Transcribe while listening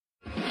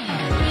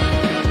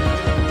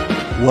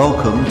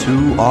Welcome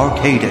to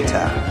Arcade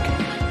Attack.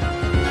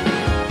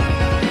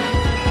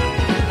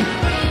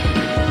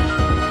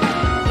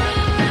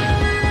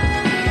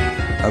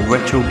 A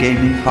retro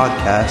gaming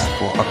podcast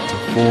for up to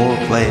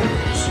 4 players.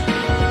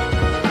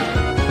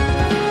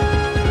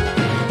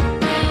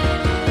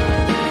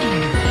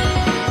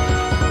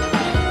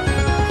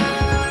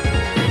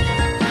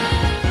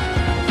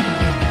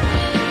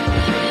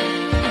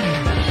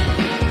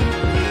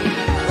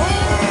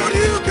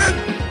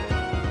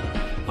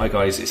 Hi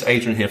guys, it's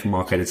Adrian here from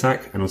Arcade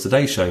Attack, and on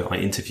today's show I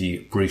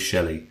interview Bruce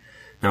Shelley.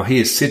 Now he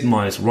is Sid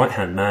Meier's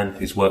right-hand man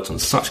who's worked on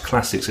such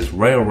classics as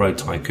Railroad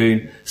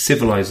Tycoon,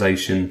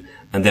 Civilization,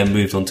 and then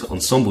moved on to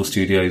Ensemble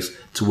Studios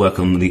to work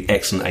on the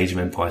excellent Age of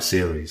Empires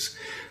series.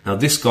 Now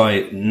this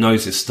guy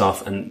knows his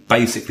stuff, and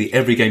basically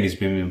every game he's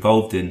been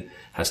involved in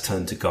has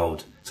turned to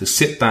gold. So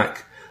sit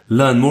back,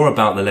 learn more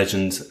about the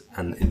legend,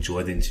 and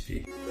enjoy the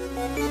interview.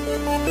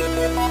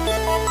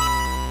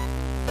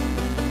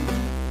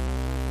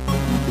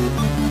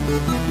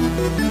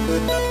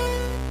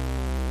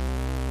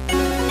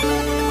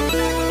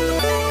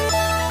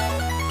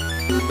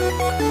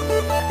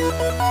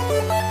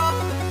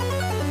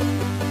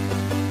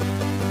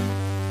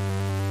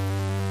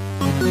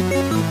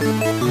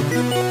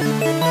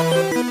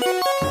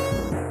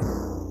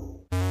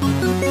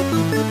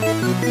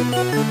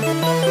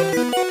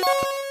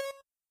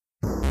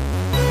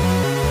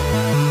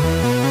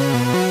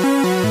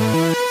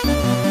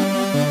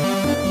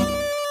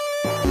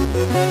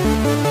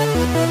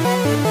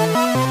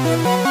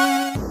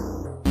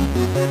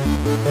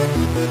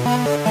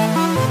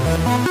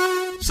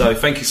 So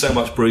thank you so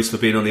much, Bruce, for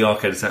being on the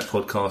Arcade Attack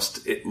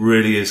podcast. It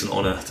really is an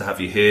honour to have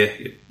you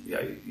here.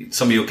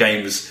 Some of your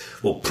games,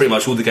 well, pretty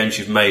much all the games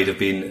you've made have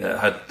been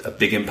had a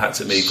big impact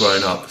at me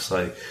growing up.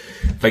 So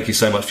thank you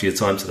so much for your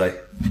time today.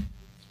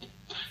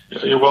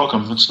 You're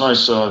welcome. It's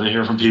nice to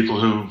hear from people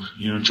who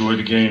enjoy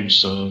the games.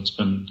 So it's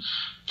been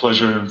a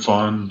pleasure and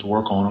fun to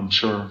work on, I'm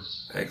sure.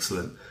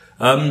 Excellent.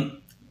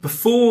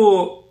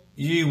 Before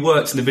you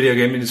worked in the video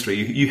game industry,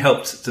 you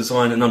helped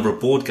design a number of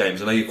board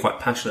games. I know you're quite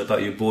passionate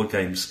about your board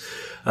games.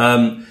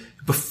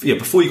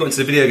 Before you got into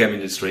the video game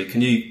industry,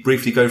 can you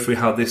briefly go through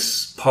how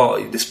this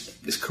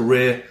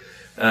career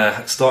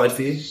started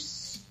for you?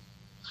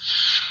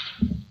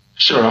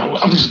 Sure.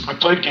 I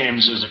played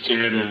games as a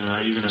kid,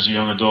 and even as a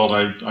young adult,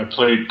 I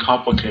played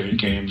complicated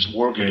games,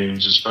 war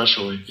games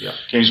especially,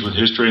 games with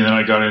history, and then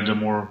I got into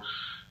more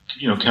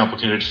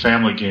complicated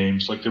family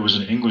games. Like there was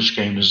an English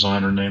game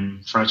designer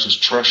named Francis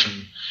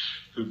Tresham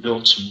who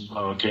built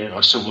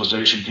a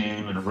Civilization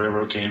game and a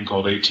railroad game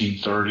called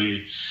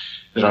 1830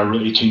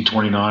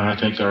 1829, I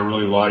think, that I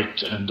really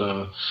liked. And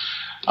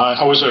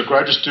I was a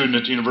graduate student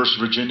at the University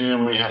of Virginia,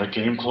 and we had a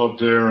game club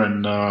there,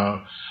 and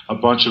a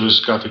bunch of us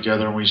got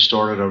together and we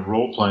started a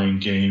role-playing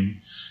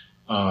game.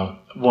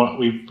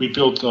 We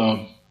built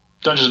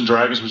Dungeons and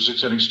Dragons, which was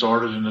getting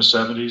started in the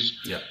 70s.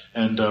 Yeah.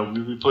 And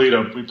we played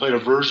a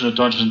version of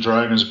Dungeons and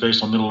Dragons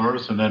based on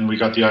Middle-earth, and then we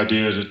got the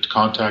idea to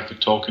contact the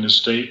Tolkien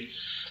estate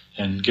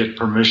and get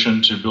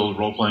permission to build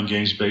role-playing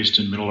games based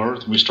in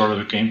Middle-earth. And we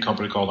started a game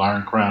company called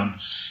Iron Crown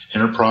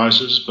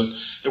Enterprises, but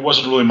it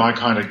wasn't really my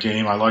kind of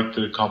game. I liked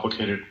the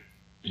complicated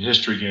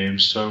history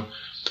games. So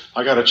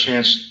I got a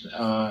chance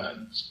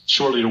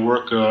shortly to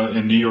work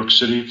in New York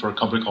City for a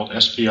company called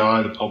SPI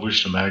that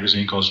published a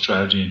magazine called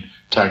Strategy and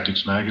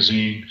Tactics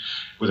Magazine,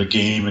 with a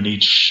game in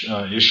each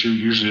issue,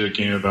 usually a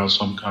game about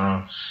some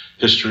kind of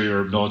history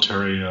or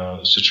military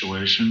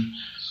situation.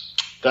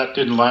 That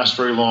didn't last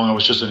very long. I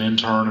was just an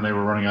intern, and they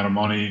were running out of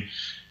money.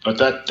 But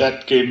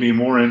that gave me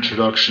more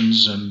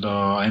introductions, and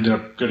I ended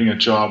up getting a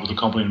job with a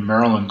company in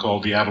Maryland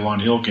called the Avalon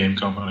Hill Game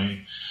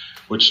Company,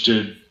 which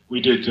we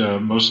did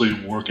mostly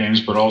war games,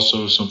 but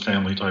also some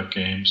family type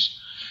games.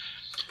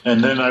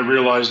 And then I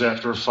realized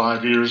after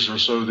 5 years or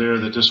so there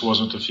that this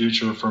wasn't the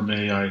future for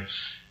me.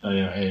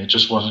 It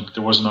just wasn't.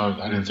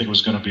 I didn't think it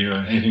was going to be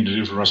anything to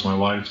do for the rest of my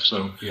life.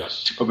 So,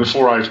 yes. But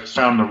before I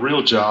found the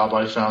real job,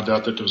 I found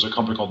out that there was a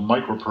company called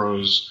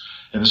Microprose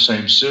in the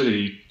same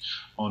city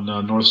on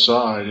the north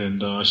side,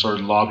 and I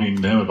started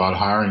lobbying them about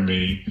hiring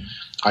me.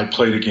 I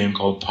played a game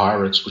called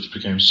Pirates, which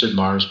became Sid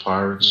Meier's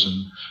Pirates,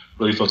 and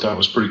really thought that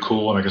was pretty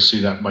cool, and I could see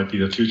that might be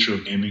the future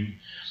of gaming.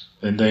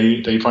 And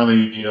they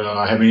finally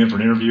had me in for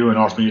an interview and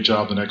offered me a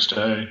job the next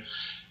day,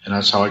 and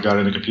that's how I got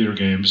into computer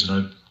games.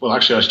 And I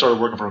started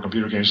working for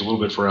computer games a little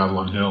bit for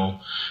Avalon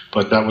Hill,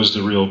 but that was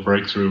the real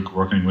breakthrough,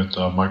 working with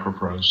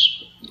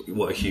Microprose.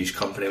 What a huge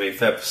company! I mean,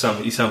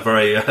 you sound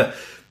very,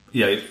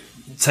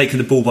 taking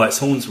the bull by its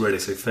horns, really.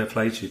 So fair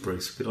play to you,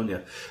 Bruce. Good on you.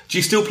 Do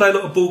you still play a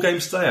lot of board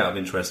games today, out of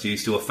interest? Are you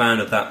still a fan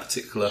of that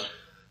particular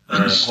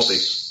hobby?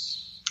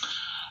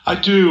 I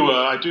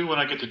do when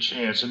I get the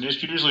chance. And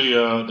it's usually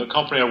the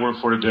company I work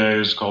for today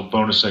is called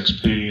Bonus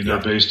XP, and they're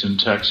based in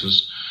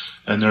Texas.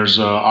 And there's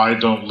I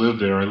don't live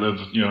there. I live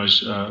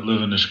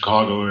in the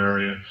Chicago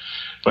area.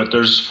 But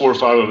there's 4 or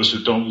 5 of us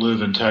who don't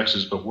live in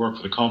Texas but work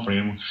for the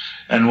company.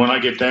 And when I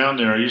get down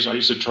there, I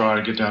used to try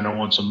to get down there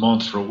once a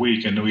month for a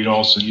week, and we'd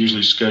also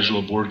usually schedule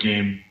a board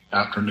game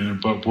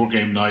afternoon, board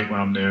game night when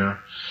I'm there.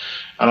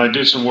 And I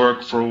did some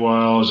work for a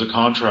while as a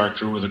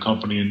contractor with a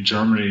company in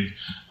Germany,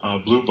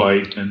 Blue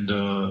Byte. And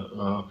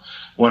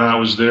when I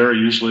was there,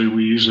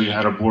 we usually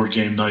had a board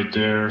game night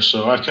there.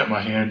 So I've kept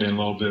my hand in a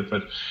little bit.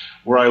 But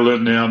where I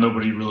live now,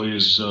 nobody really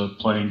is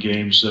playing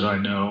games that I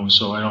know.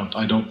 So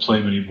I don't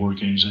play many board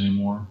games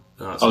anymore,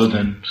 other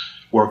than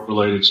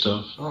work-related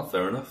stuff. Oh,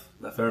 fair enough.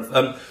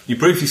 You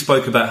briefly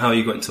spoke about how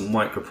you got into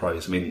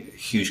Microprose. I mean,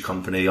 huge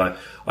company. I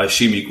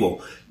assume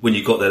when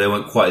you got there, they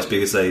weren't quite as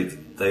big as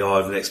they are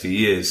over the next few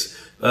years.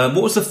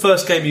 What was the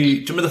first game do you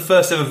remember the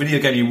first ever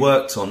video game you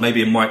worked on?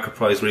 Maybe in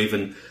Microprose, or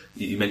even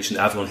you mentioned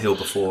Avalon Hill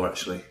before,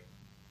 actually.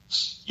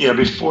 Yeah,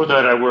 before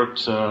that I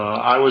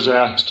was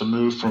asked to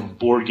move from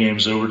board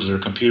games over to their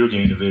computer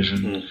game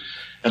division.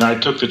 And I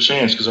took the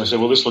chance because I said,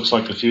 well, this looks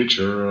like the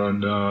future,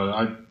 and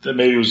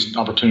maybe it was an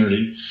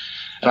opportunity.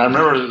 And I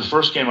remember the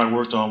first game I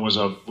worked on was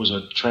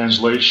a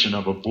translation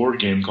of a board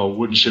game called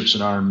Wooden Ships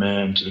and Iron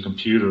Man to the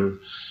computer.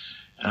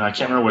 And I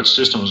can't remember what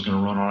system it was going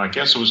to run on. I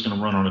guess it was going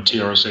to run on a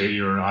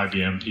TRS-80 or an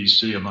IBM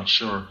PC. I'm not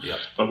sure. Yep.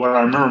 But what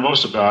I remember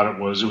most about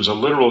it was a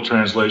literal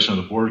translation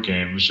of the board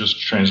game. It was just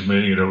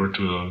transmitting it over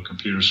to a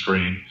computer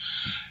screen.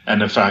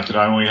 And the fact that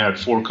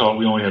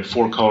we only had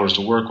four colors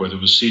to work with. It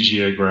was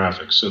CGA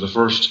graphics. So the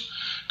first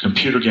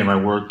computer game I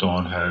worked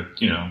on had,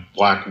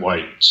 black,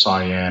 white,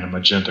 cyan, and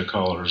magenta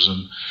colors.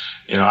 And,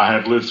 I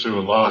had lived through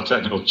a lot of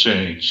technical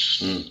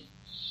change.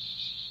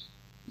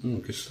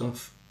 Good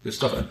stuff. Good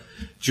stuff. Do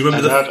you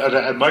remember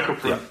at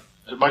Microprose? Yeah.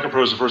 At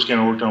Microprose, the first game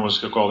I worked on was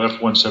called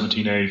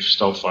F-117A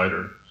Stealth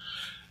Fighter.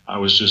 I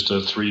was just a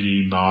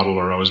 3D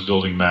modeler. I was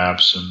building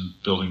maps and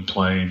building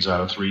planes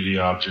out of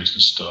 3D objects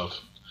and stuff.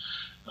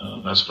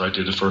 That's what I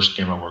did the first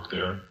game I worked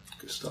there.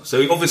 Good stuff.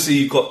 So obviously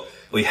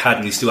you had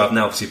and you still have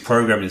now obviously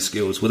programming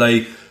skills. Was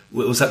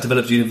that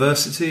developed at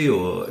university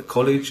or at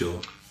college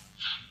or?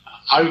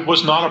 I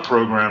was not a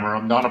programmer.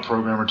 I'm not a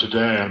programmer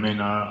today. I mean,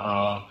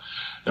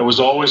 there was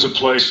always a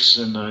place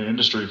in the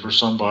industry for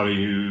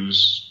somebody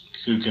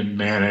who can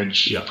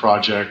manage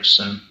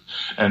projects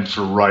and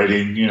for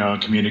writing,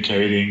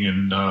 communicating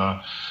and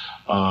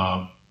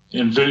I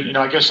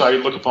guess I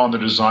look upon the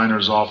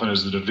designers often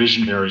as the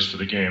visionaries for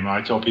the game.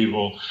 I tell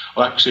people,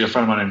 actually a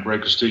friend of mine named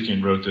Greg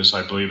Kostikian wrote this,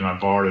 I believe, and I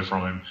borrowed it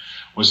from him,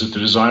 was that the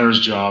designer's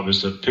job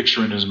is to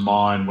picture in his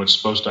mind what's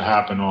supposed to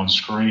happen on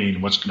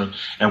screen,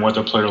 and what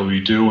the player will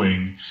be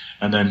doing,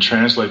 and then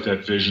translate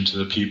that vision to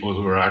the people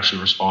who are actually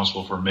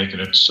responsible for making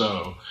it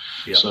so.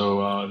 Yep.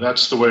 So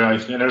that's the way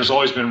and there's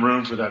always been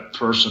room for that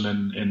person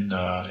in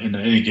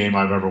any game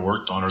I've ever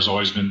worked on. There's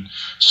always been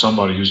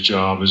somebody whose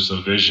job is the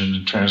vision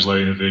and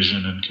translating the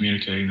vision and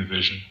communicating the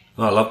vision.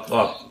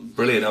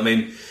 Brilliant. I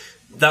mean,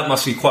 that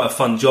must be quite a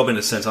fun job in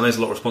a sense. I know there's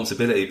a lot of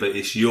responsibility, but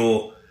it's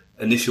your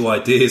initial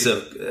ideas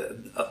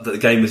that the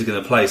game is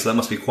going to play, so that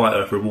must be quite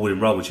a rewarding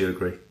role. Would you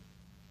agree?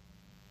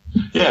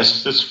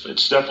 Yes,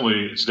 it's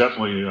definitely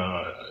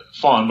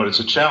fun, but it's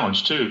a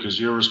challenge too because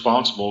you're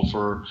responsible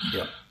for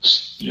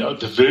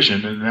the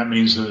vision, and that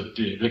means that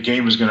the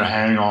game is going to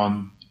hang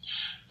on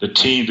the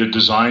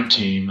design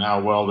team, how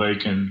well they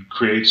can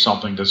create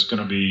something that's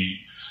going to be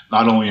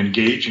not only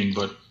engaging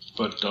but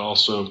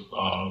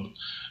also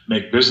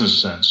make business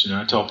sense.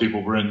 I tell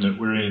people we're in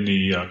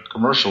the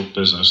commercial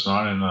business,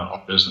 not in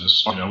the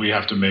business. We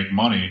have to make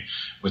money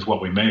with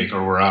what we make,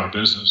 or we're out of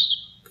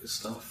business. Good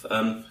stuff.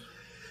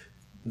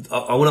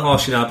 I want to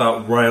ask you now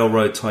about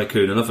Railroad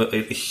Tycoon, another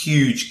a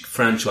huge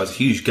franchise, a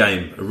huge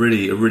game, a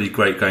really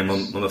great game.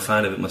 I'm a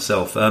fan of it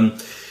myself.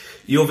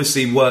 You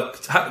obviously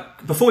worked.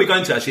 Before we go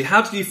into it, actually,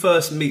 how did you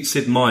first meet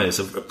Sid Meier's,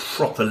 a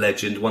proper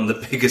legend, one of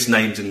the biggest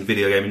names in the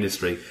video game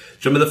industry? Do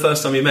you remember the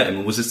first time you met him,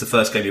 or was this the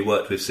first game you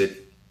worked with Sid?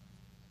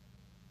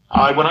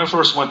 When I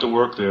first went to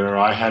work there,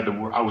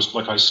 I was,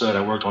 like I said,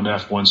 I worked on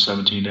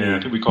F-117A. I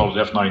think we called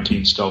it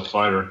F-19 Stealth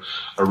Fighter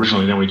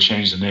originally. Then we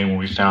changed the name when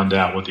we found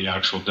out what the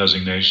actual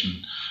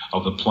designation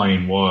of the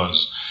plane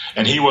was.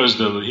 And he was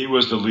the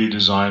lead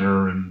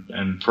designer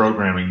and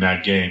programming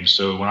that game.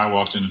 So when I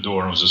walked in the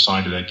door and was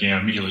assigned to that game, I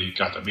immediately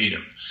got to meet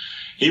him.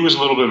 He was a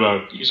little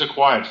bit he's a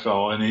quiet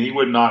fellow, and he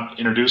would not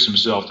introduce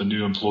himself to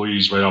new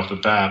employees right off the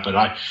bat,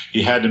 but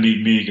he had to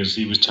meet me because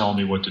he was telling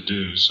me what to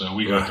do. So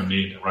we got to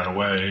meet right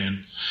away.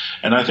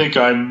 And I think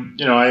I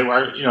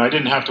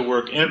didn't have to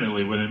work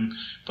intimately with him,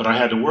 but I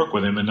had to work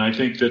with him. And I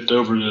think that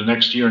over the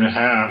next year and a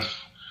half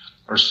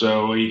or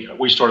so,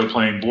 we started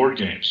playing board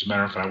games. As a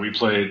matter of fact, we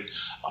played,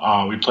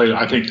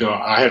 I think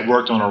I had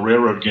worked on a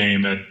railroad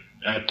game at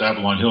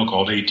Avalon Hill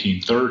called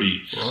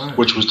 1830, right,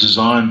 which was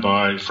designed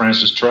by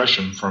Francis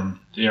Tresham from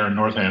there in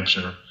North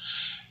Hampshire.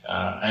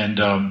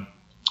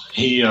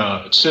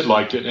 Sid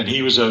liked it, and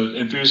he was an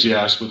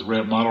enthusiast with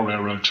model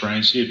railroad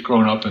trains. He had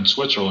grown up in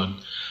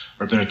Switzerland,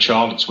 or been a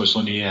child in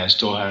Switzerland. He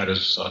still had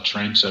his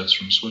train sets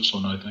from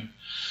Switzerland, I think.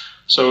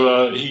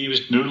 So he was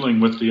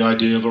noodling with the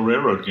idea of a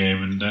railroad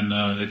game, and then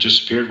it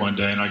just appeared one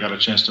day, and I got a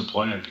chance to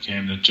play it. It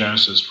became the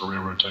genesis for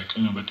Railroad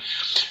Tycoon. But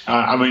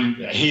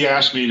he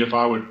asked me if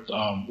I would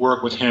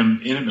work with him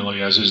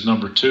intimately as his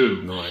number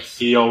two. Nice.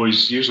 He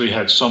always usually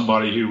had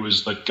somebody who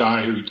was the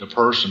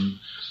person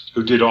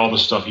who did all the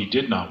stuff he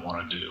did not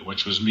want to do,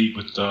 which was meet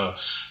with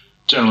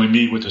generally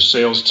meet with the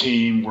sales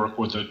team, work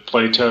with the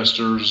play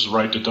testers,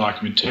 write the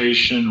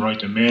documentation, write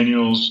the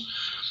manuals,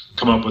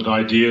 come up with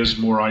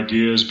more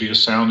ideas, be a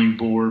sounding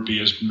board, be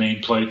his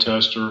main play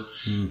tester.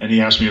 And he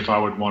asked me if I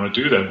would want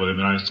to do that with him,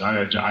 and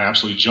I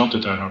absolutely jumped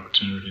at that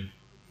opportunity.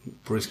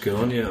 Bruce, good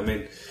on you. I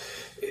mean,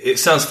 it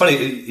sounds funny.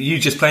 You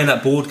just playing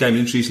that board game,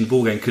 introducing the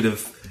board game, could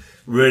have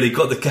really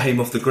got the game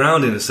off the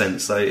ground in a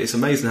sense. So it's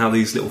amazing how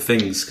these little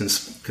things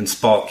can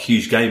spark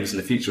huge games in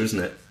the future, isn't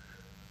it?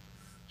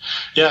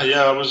 Yeah.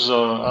 I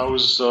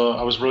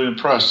was really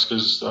impressed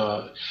because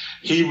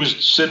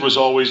Sid was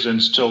always,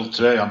 and still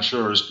today I'm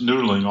sure, is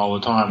noodling all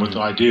the time with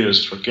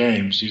ideas for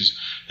games.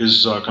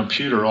 His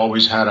computer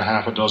always had a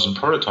half a dozen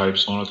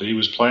prototypes on it that he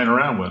was playing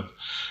around with.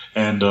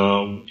 And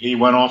he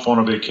went off on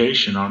a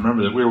vacation. I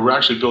remember that we were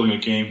actually building a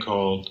game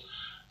called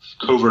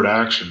Covert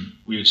Action.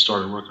 We had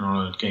started working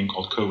on a game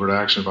called Covert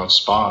Action about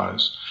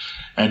spies.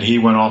 And he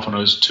went off on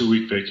his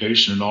 2-week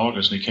vacation in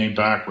August, and he came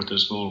back with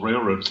this little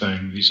railroad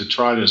thing. He said,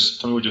 "Try this.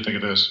 Tell me what you think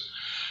of this."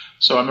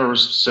 So I remember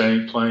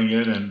playing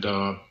it and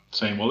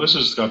saying, "Well, this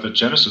has got the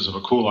genesis of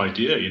a cool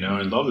idea,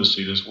 I'd love to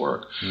see this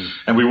work."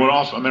 And we went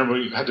off. I remember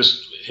we had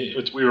this.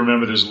 We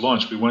remembered his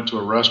lunch. We went to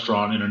a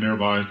restaurant in a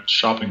nearby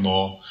shopping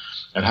mall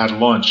and had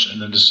lunch,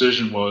 and the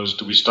decision was,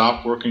 do we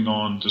stop working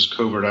on this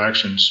Covert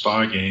Action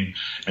spy game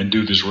and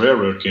do this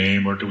railroad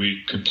game, or do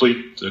we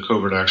complete the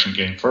Covert Action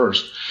game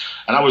first?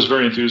 And I was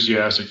very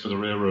enthusiastic for the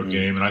railroad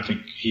game, and I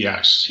think he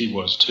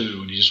was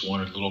too, and he just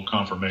wanted a little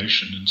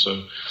confirmation. And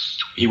so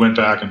he went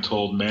back and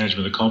told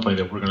management of the company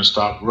that we're going to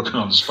stop working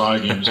on the spy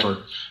game and start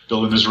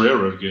building this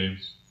railroad game.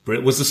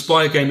 Was the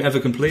spy game ever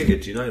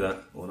completed? Do you know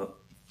that or not?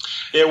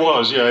 It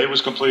was, yeah. It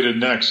was completed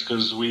next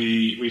because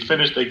we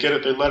finished. They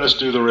let us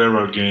do the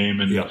railroad game,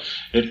 and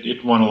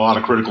it won a lot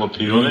of critical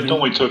appeal. And it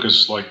only took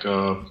us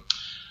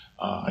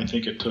I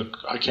think it took,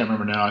 I can't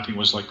remember now. I think it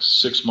was like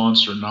 6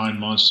 months or 9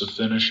 months to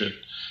finish it.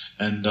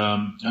 And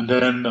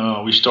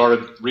then we started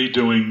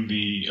redoing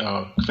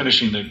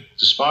finishing the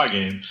spy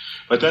game.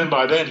 But then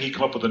by then he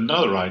came up with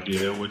another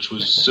idea, which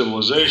was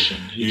Civilization.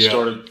 He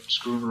started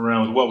screwing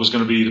around with what was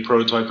going to be the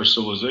prototype for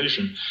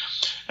Civilization.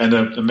 And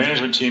the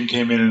management team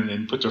came in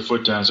and put their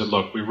foot down and said,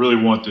 "Look, we really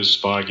want this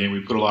spy game.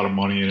 We put a lot of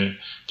money in it.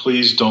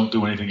 Please don't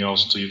do anything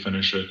else until you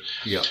finish it."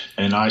 Yeah.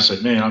 And I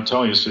said, "Man, I'm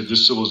telling you," I said,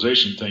 "this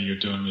Civilization thing you're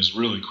doing is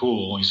really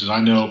cool." And he says, "I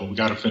know, but we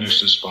got to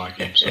finish this spy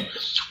game." So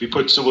we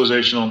put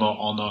Civilization on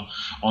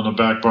the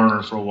back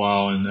burner for a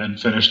while and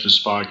finished the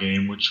spy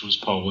game, which was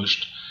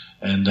published.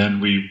 And then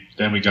we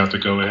got to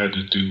go ahead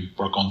to do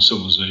work on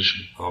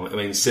Civilization. I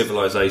mean,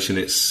 Civilization,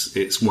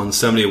 it's won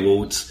so many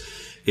awards.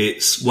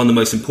 It's one of the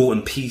most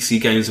important PC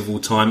games of all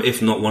time,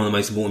 if not one of the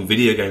most important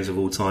video games of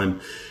all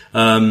time.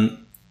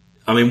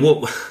 I mean,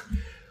 what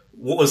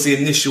was the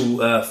initial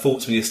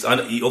thoughts when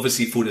you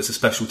obviously thought it's a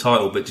special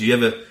title, but do you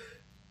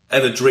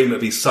ever dream it'd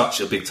be such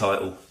a big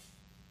title?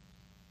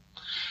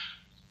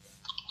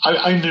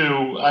 I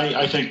knew,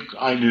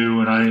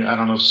 and I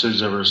don't know if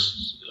Sid's ever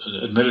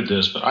admitted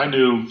this, but I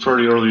knew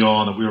pretty early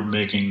on that we were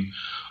making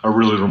a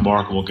really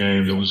remarkable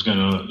game that was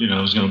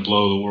gonna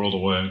blow the world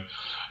away.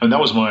 And that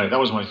was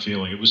my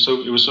feeling. It was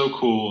so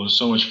cool and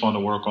so much fun to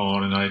work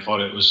on, and I thought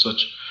it was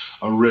such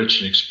a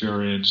rich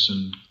experience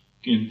and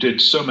did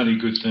so many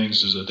good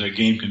things as that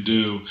game can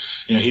do.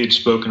 He had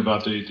spoken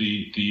about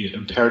the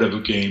imperative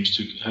of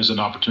games as an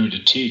opportunity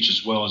to teach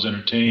as well as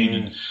entertain,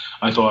 and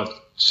I thought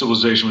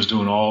Civilization was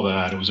doing all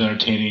that. It was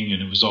entertaining,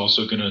 and it was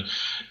also going to,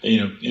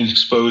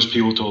 expose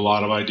people to a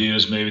lot of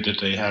ideas maybe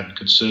that they hadn't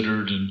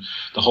considered, and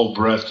the whole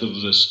breadth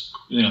of this,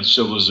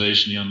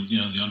 Civilization,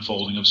 the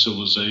unfolding of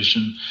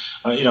Civilization.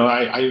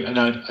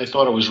 I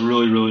thought it was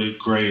really, really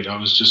great.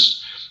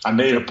 I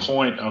made a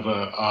point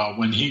of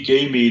when he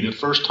gave me the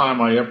first time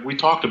we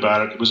talked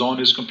about it. It was on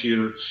his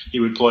computer. He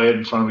would play it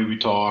in front of me.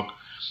 We'd talk.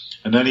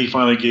 And then he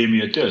finally gave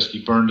me a disc. He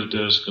burned a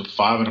disc, a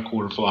 5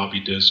 1/4 floppy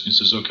disc, and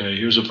says, "Okay,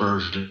 here's a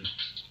version.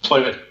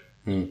 Play it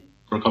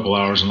for a couple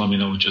hours and let me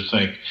know what you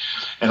think."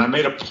 And I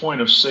made a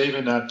point of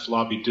saving that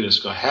floppy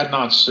disk. I had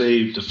not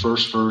saved the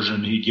first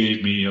version he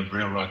gave me of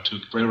Railroad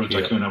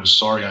Tycoon. I was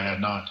sorry I had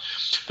not.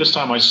 This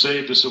time I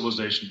saved the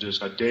Civilization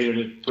disc. I dated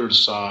it, put it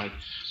aside,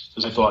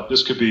 because I thought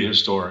this could be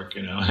historic,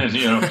 And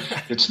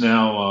it's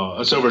now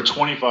it's over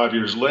 25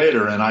 years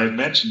later, and I had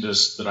mentioned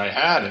this that I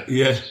had it.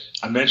 Yeah.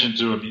 I mentioned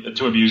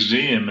to a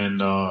museum in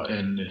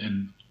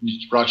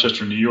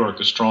Rochester, New York,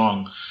 the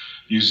Strong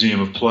Museum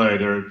of Play.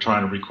 They're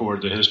trying to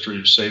record the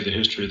history, save the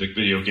history of the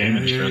video game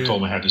industry. I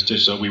told them I had this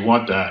disc, so we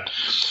want that.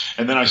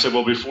 And then I said,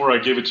 well, before I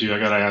give it to you, I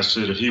got to ask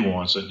Sid if he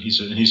wants it. And he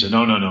said,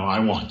 no, I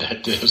want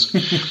that disc.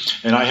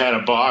 And I had a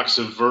box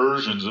of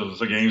versions of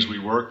the games we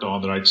worked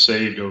on that I'd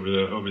saved over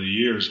the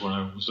years when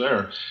I was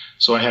there.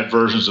 So I had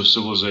versions of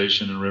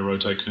Civilization and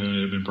Railroad Tycoon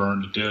that had been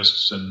burned to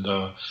discs, and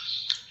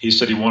he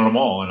said he wanted them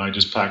all, and I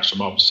just packaged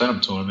them up and sent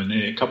them to him. And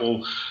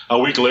a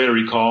week later,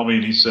 he called me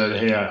and he said,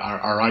 "Hey,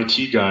 our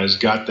IT guys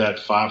got that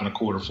 5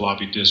 1/4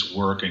 floppy disk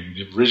working.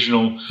 The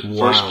original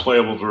first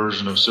playable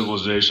version of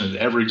Civilization that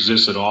ever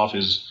existed off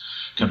his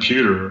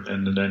computer,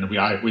 and then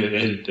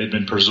it had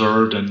been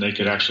preserved, and they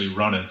could actually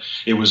run it.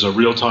 It was a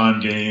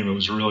real-time game. It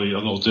was really a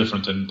little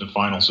different than the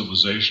Final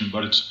Civilization,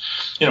 but it's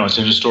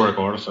an historic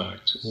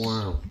artifact.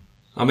 Wow.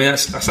 I mean,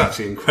 that's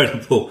absolutely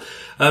incredible.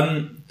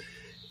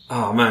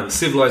 Oh man,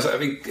 Civilization, I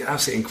mean,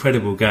 absolutely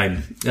incredible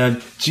game.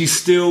 Do you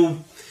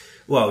still,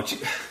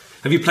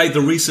 have you played the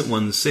recent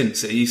ones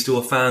since? Are you still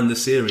a fan of the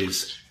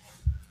series?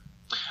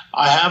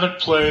 I haven't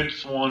played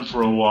one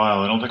for a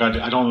while.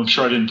 I'm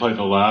sure I didn't play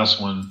the last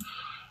one.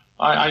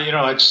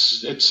 I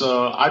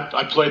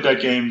played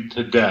that game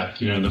to death,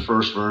 the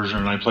first version,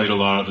 and I played a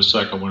lot of the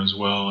second one as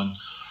well. And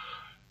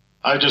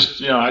I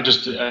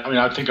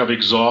think I've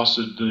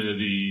exhausted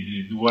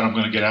the what I'm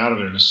going to get out of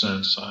it in a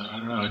sense. I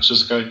don't know. It's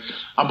just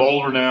I'm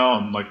older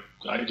now.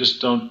 I just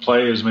don't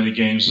play as many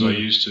games as I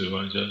used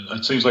to.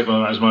 It seems like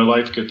as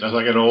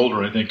I get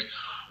older, I think,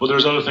 well,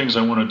 there's other things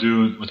I want to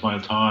do with my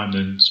time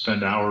than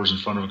spend hours in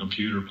front of a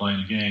computer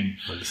playing a game.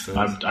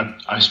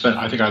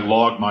 I think I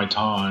log my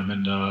time,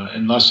 and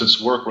unless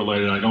it's work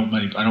related, I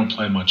don't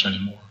play much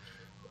anymore.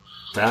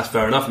 That's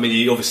fair enough. I mean,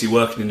 you obviously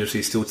work in the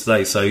industry still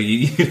today, so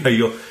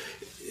you're.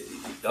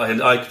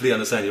 I completely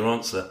understand your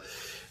answer.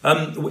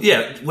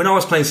 When I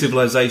was playing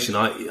Civilization,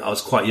 I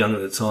was quite young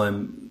at the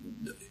time.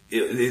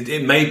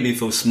 It made me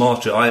feel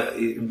smarter.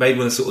 It made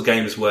one of the sort of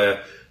games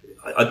where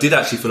I did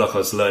actually feel like I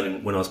was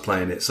learning when I was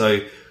playing it. So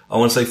I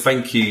want to say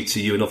thank you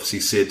to you and obviously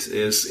Sid.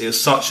 It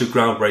was such a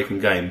groundbreaking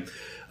game.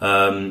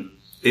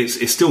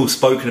 It's still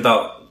spoken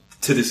about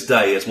to this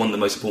day as one of the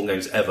most important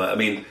games ever. I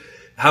mean,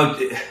 how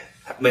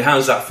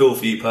does that feel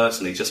for you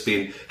personally? Just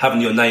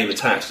having your name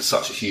attached to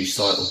such a huge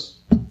title.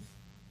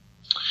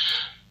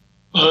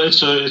 Well,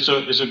 it's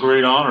a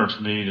great honor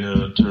for me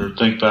to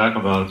think back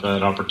about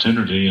that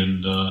opportunity,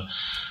 and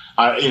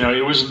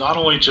it was not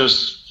only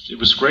just it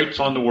was great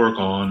fun to work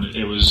on.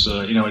 It was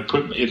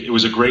it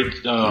was a great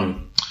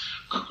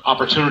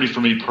opportunity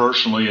for me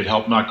personally. It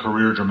helped my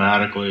career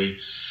dramatically,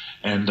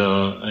 and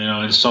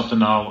it's something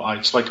now.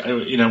 It's like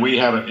we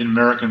have in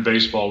American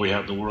baseball we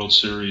have the World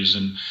Series,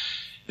 and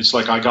it's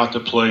like I got to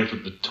play for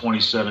the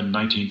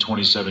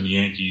 1927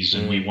 Yankees,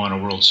 and we won a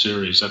World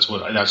Series. That's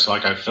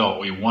like I felt.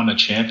 We won a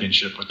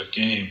championship with the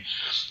game,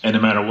 and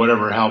no matter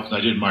whatever help I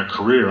did in my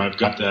career, I've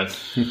got that.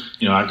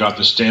 I've got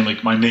the Stanley.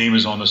 My name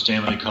is on the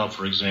Stanley Cup,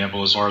 for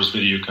example, as far as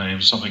video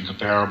games, something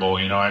comparable.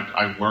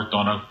 I worked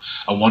on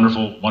a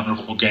wonderful,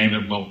 wonderful game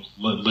that will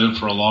live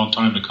for a long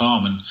time to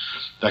come, and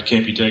that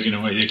can't be taken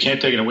away. They can't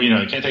take it away.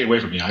 They can't take it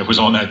away from me. I was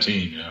on that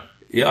team.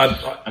 Yeah,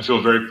 I feel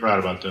very proud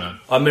about that.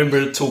 I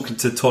remember talking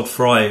to Todd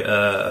Fry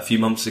a few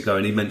months ago,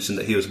 and he mentioned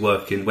that he was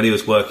working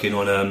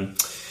on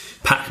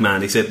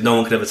Pac-Man. He said no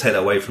one could ever take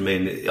that away from me,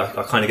 and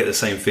I kind of get the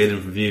same feeling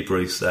from you,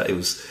 Bruce, that it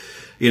was,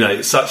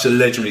 such a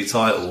legendary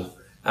title,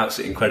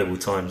 absolutely incredible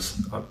times.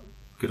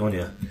 Good on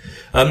you.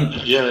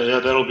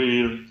 That'll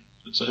be.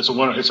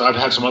 I've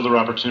had some other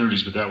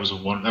opportunities, but that was the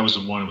one. It was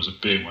a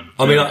big one.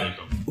 I mean,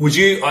 would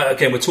you?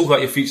 Again, we'll talk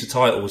about your future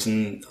titles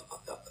and.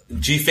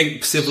 Do you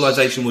think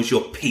Civilization was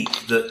your peak,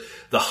 the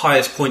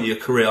highest point of your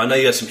career? I know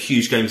you had some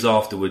huge games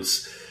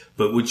afterwards,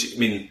 but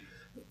did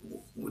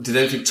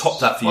anything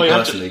top that for you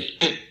personally?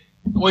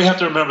 You have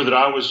to remember that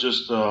I was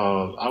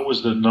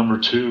the number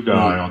 2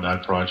 guy on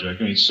that project.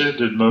 I mean, Sid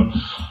did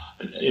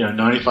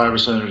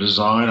 95% of the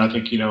design. I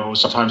think,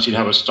 sometimes he'd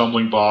have a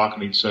stumbling block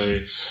and he'd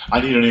say,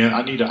 I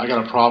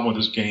got a problem with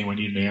this game. I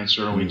need an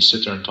answer. And we'd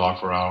sit there and talk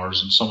for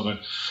hours. And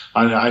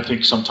I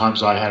think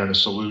sometimes I had a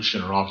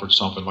solution or offered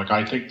something. Like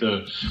I think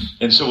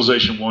in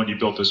Civilization 1, you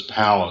built this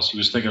palace. He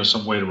was thinking of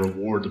some way to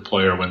reward the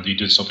player when he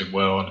did something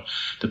well. And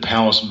the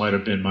palace might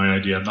have been my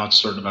idea. I'm not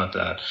certain about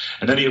that.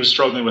 And then he was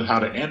struggling with how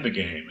to end the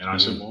game. And I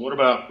said, well, what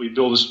about we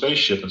build a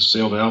spaceship and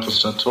sail to Alpha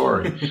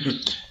Centauri?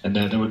 And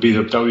then that would be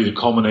the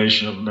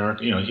culmination of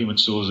human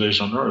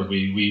civilization on Earth.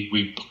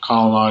 We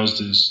colonized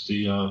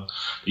the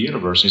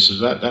universe. And he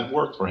says that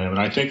worked for him, and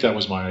I think that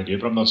was my idea,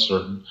 but I'm not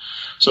certain.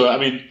 So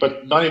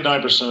but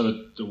 99% of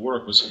the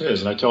work was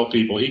his. And I tell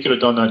people he could have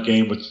done that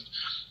game with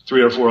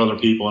 3 or 4 other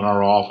people in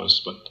our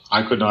office, but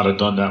I could not have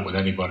done that with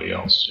anybody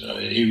else.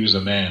 He was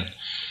the man.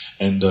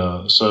 And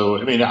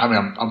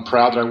I'm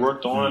proud that I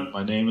worked on it.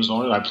 My name is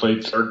on it. I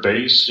played third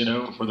base,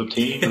 for the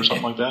team or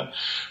something like that.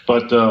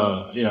 But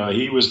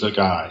he was the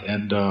guy,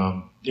 and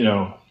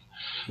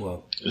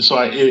Well, so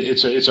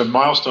it's a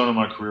milestone in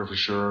my career for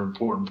sure,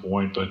 important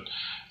point. But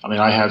I mean,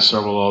 I had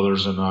several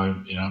others, and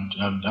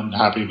I'm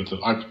happy with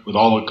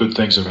all the good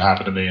things that have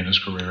happened to me in this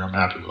career. I'm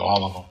happy with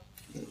all of them.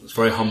 It's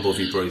very humble of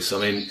you, Bruce. I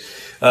mean,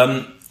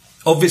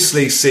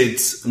 obviously Sid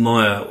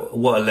Meier,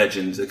 what a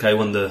legend. Okay,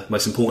 one of the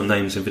most important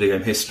names in video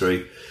game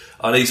history.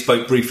 I know you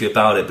spoke briefly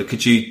about it, but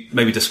could you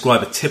maybe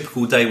describe a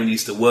typical day when you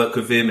used to work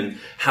with him, and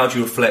how do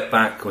you reflect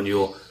back on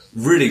your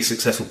really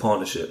successful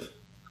partnership?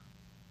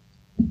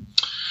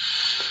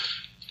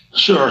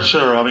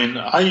 Sure. I mean,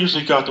 I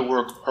usually got to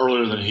work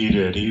earlier than he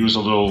did. He was a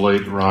little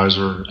late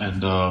riser,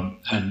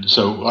 and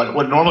so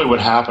what normally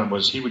would happen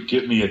was he would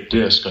give me a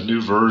disc, a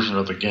new version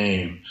of the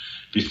game,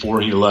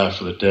 before he left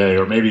for the day,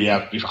 or maybe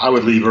I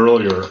would leave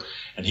earlier,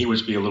 and he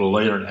would be a little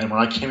later. And when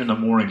I came in the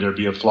morning, there'd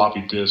be a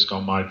floppy disk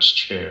on my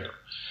chair,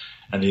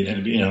 and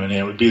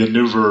it would be the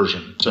new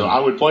version. So I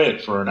would play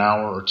it for an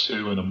hour or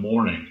two in the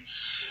morning,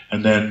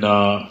 and then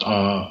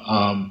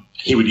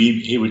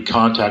he would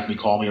contact me,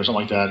 call me or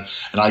something like that,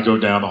 and I go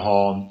down the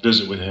hall and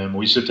visit with him.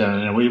 We sit down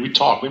and we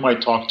talk. We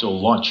might talk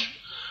till lunch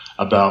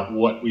about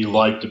what we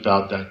liked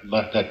about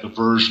that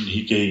version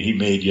he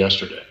made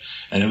yesterday.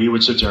 And we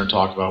would sit there and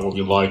talk about what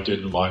we liked,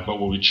 didn't like, what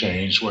would we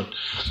change, it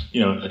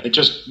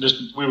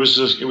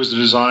was the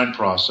design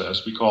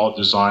process. We call it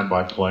design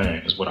by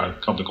playing is what I've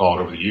come to call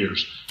it over the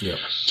years. Yeah.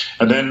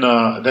 And then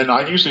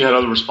I usually had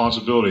other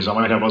responsibilities. I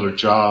might have other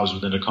jobs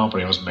within the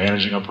company. I was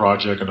managing a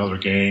project, another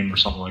game or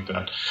something like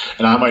that.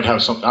 And I might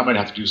have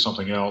to do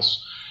something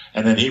else.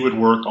 And then he would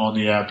work on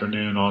the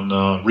afternoon on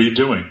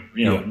redoing,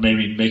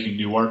 maybe making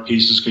new art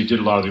pieces. He did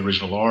a lot of the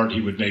original art. He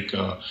would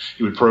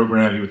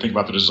program, he would think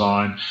about the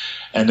design.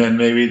 And then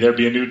maybe there'd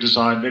be a new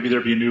design, maybe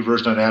there'd be a new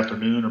version that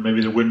afternoon, or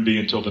maybe there wouldn't be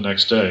until the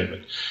next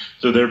day.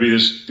 So there'd be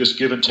this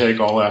give and take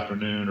all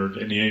afternoon or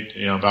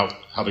about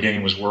how the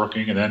game was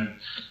working.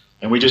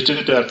 And we just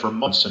did that for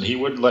months, and he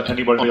wouldn't let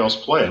anybody else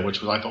play it,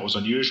 which I thought was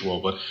unusual.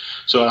 But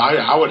so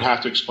I would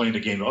have to explain the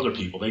game to other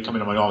people. They come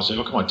into my office and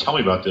say, "Oh, come on, tell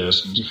me about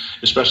this." And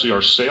especially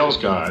our sales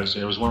guys.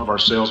 It was one of our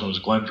salesmen, was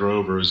Glenn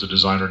Drover, who's a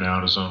designer now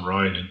in his own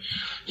right, and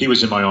he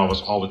was in my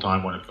office all the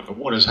time.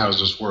 How does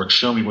this work?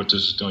 Show me what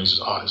this is doing. He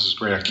says, "Oh, this is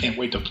great. I can't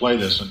wait to play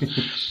this." And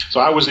so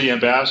I was the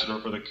ambassador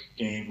for the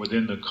game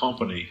within the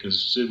company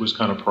because it was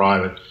kind of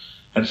private.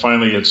 And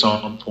finally, at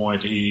some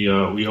point, we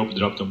opened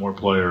it up to more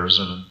players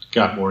and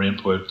got more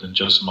input than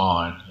just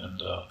mine.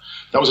 And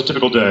that was a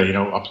typical day,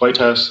 a play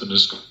test and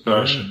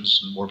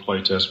discussions, and more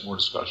play tests, more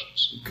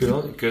discussions. Good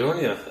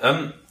on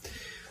you.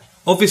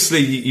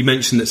 Obviously, you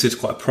mentioned that Sid's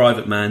quite a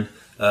private man,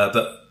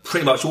 but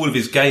pretty much all of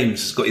his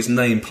games has got his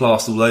name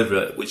plastered all over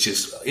it, which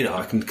is,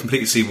 I can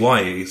completely see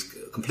why. He's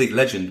a complete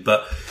legend.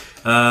 But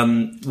how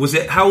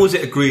was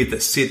it agreed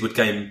that Sid would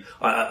game?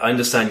 I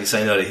understand you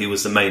saying earlier he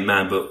was the main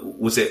man, but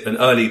was it an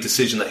early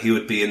decision that he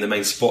would be in the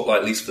main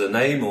spotlight, at least for the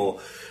name, or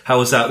how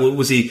was that?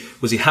 Was he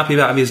happy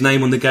about having his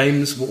name on the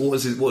games? What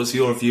was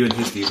your view and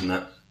his views on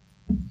that?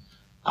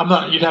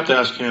 You'd have to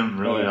ask him,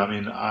 really. I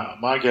mean,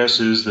 my guess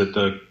is that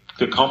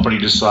the company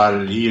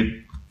decided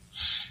he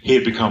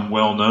had become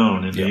well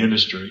known in the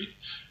industry,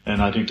 and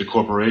I think the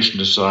corporation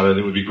decided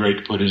it would be great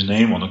to put his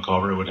name on the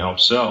cover. It would help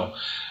sell.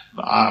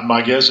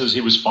 My guess is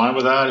he was fine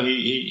with that.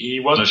 He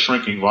wasn't a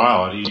shrinking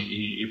violet.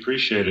 He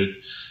appreciated,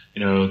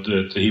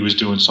 that he was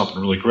doing something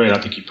really great. I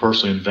think he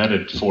personally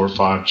invented 4 or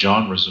 5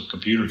 genres of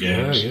computer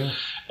games. Yeah.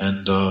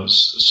 And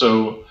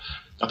so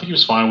I think he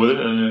was fine with it.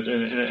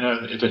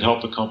 And if it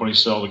helped the company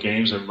sell the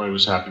games, everybody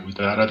was happy with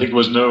that. I think there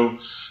was no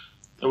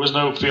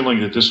feeling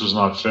that this was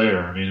not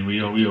fair. I mean,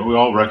 we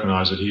all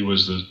recognize that he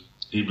was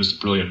the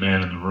brilliant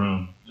man in the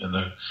room.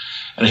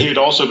 And he had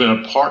also been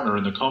a partner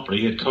in the company.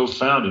 He had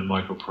co-founded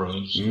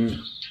Microprose.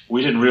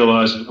 We didn't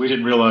realize at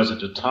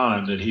the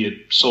time that he had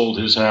sold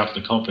his half of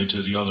the company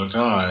to the other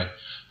guy,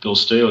 Bill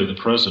Staley, the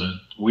president.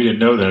 We didn't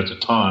know that at the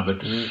time,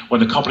 but when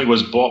the company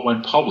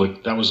went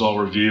public, that was all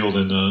revealed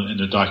in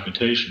the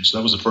documentation. So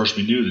that was the first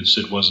we knew that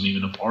Sid wasn't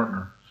even a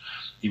partner.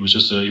 He was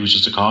just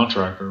a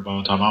contractor by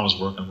the time I was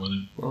working with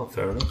him. Well,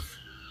 fair enough.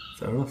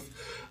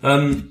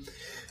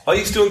 Are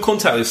you still in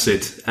contact with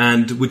Sid?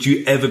 And would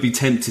you ever be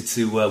tempted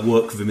to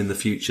work with him in the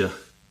future?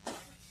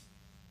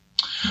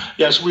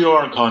 Yes, we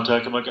are in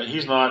contact.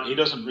 He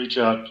doesn't reach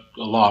out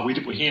a lot.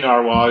 He and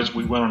our wives,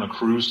 we went on a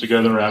cruise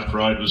together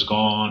after I was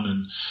gone,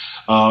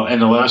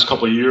 and the last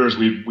couple of years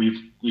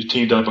we've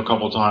teamed up a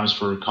couple of times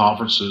for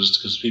conferences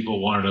because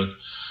people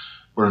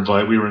were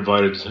invited. We were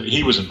invited.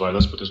 He was invited.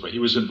 Let's put it this way: he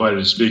was invited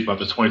to speak about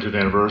the 25th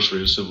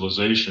anniversary of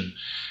Civilization.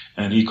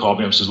 And he called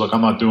me up and says, "Look,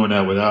 I'm not doing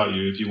that without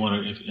you.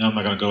 I'm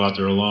not going to go out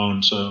there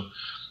alone."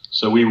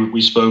 So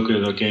we spoke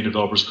at a Game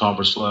Developers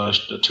Conference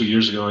 2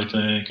 years ago, I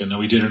think, and then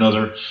we did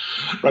another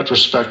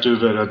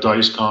retrospective at a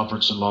DICE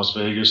conference in Las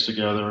Vegas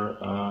together,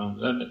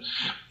 and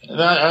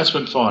that's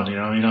been fun.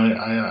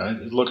 I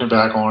looking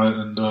back on it,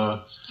 and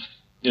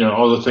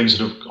all the things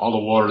all the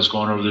water has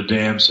gone over the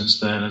dam since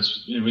then.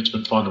 It's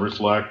been fun to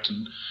reflect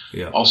and.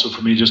 Yeah. Also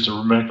for me just to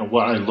remember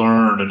what I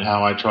learned and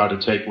how I try to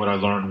take what I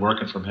learned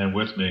working from him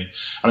with me.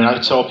 I mean,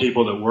 I tell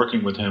people that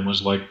working with him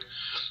was like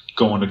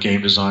going to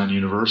game design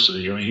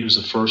university. I mean, he was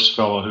the first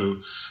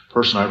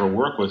person I ever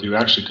worked with who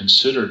actually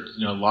considered,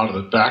 a lot of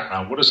the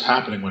background. What is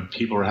happening when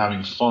people are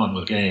having fun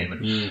with a game?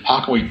 And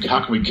how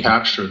can we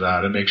capture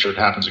that and make sure it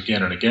happens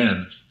again and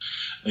again?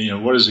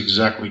 What is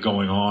exactly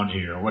going on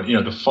here?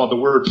 The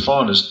word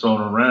fun is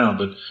thrown around,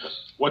 but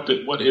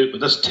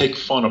let's take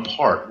fun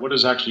apart. What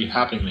is actually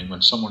happening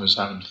when someone is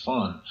having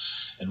fun?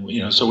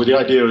 And so with the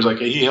idea was like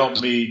he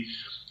helps me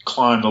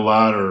climb the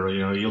ladder.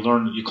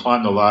 You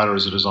climb the ladder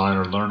as a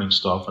designer, learning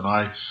stuff, and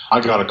I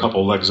got a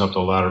couple legs up the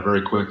ladder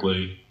very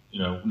quickly.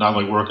 Not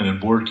only working in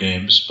board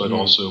games, but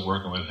also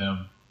working with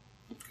him.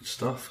 Good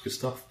stuff.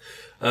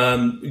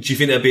 Do you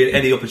think there'll be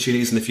any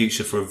opportunities in the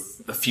future for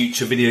a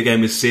future video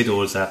game with Sid,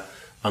 or is that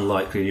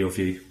unlikely in your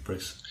view,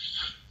 Bruce?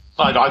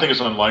 I think it's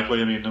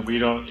unlikely. I mean, we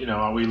don't,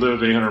 we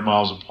live 800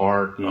 miles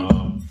apart.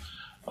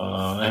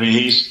 I mean,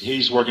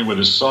 he's working with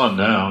his son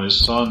now.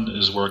 His son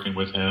is working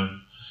with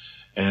him.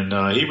 And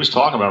he was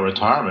talking about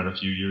retirement a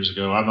few years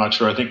ago. I'm not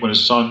sure. I think when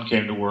his son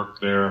came to work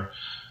there,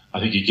 I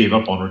think he gave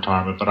up on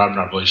retirement, but I'm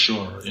not really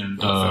sure. And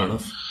fair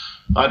enough.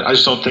 I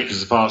just don't think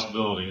it's a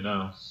possibility,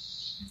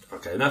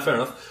 Okay, no, fair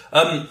enough.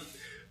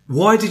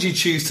 Why did you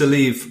choose to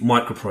leave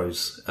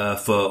Microprose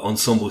for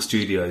Ensemble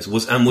Studios?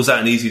 Was that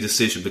an easy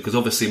decision? Because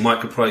obviously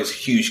Microprose,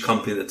 huge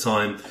company at the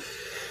time.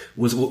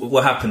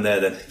 What happened there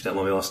then, if you don't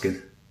mind me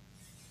asking?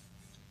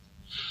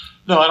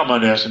 No, I don't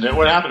mind asking that.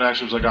 What happened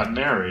actually was I got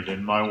married,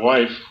 and my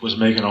wife was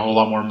making a whole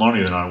lot more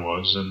money than I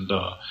was, and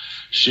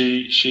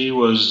she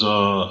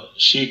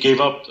gave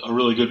up a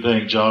really good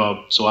paying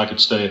job so I could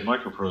stay at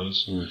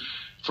Microprose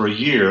for a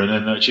year,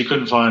 and then she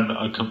couldn't find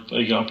a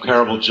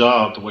comparable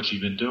job to what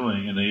she'd been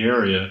doing in the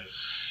area,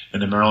 in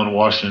the Maryland,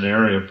 Washington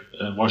area,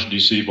 Washington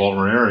D.C.,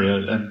 Baltimore area,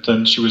 and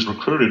then she was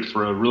recruited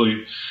for a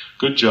really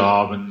good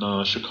job in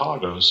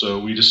Chicago. So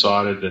we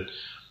decided that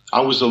I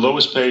was the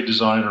lowest paid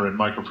designer at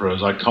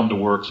Microprose. I'd come to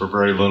work for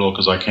very little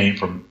because I came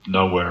from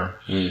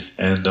nowhere.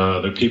 And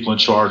the people in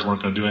charge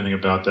weren't going to do anything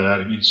about that.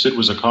 I mean, Sid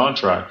was a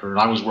contractor, and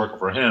I was working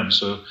for him.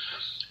 So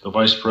the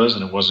vice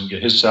president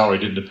his salary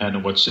didn't depend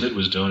on what Sid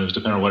was doing. It was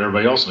dependent on what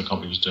everybody else in the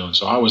company was doing.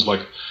 So I was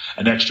like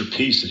an extra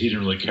piece that he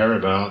didn't really care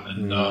about.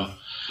 And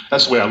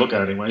that's the way I look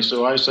at it anyway.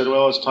 So I said,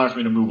 well, it's time for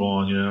me to move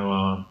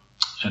on,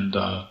 And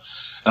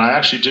I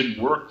actually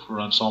didn't work for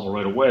Ensemble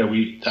right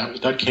away.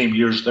 That came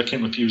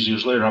a few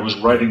years later. I was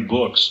writing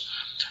books.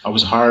 I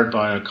was hired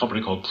by a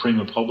company called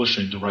Prima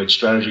Publishing to write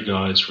strategy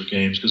guides for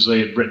games because they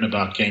had written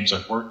about games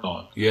I've worked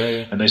on.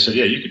 Yeah. And they said,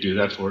 yeah, you could do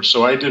that for us.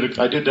 So I did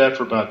that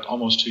for about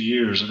almost 2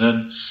 years. And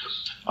then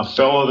a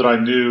fellow that I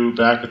knew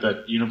back at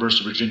that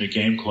University of Virginia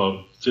Game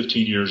Club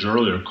 15 years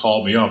earlier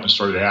called me up and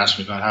started to ask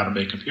me about how to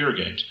make computer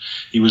games.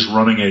 He was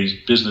running a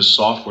business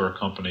software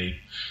company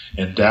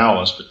in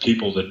Dallas, but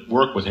people that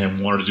worked with him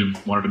wanted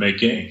to make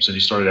games, and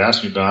he started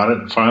asking me about it.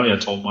 And finally, I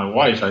told my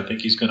wife, I think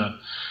he's going to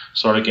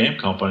start a game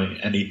company,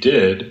 and he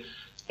did.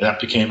 That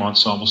became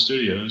Ensemble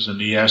Studios, and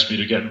he asked me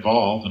to get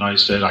involved, and I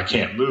said I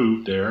can't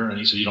move there, and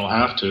he said you don't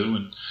have to.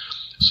 And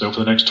so for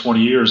the next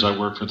 20 years, I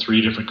worked for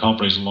 3 different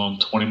companies along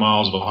 20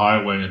 miles of a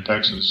highway in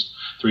Texas,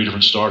 3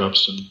 different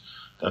startups, and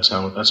that's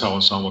how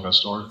Ensemble got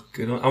started.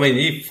 Good. I mean,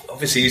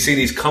 you've seen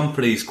these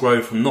companies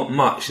grow from not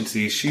much into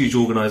these huge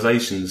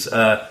organisations.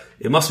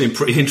 It must have been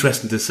pretty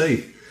interesting to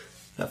see.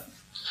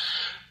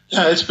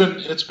 Yeah, it's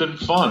been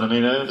fun. I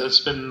mean,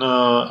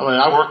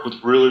 I work with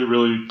really,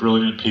 really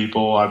brilliant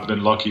people. I've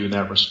been lucky in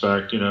that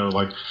respect.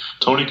 Like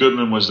Tony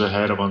Goodman was the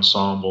head of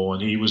Ensemble,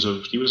 and he was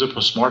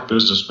a smart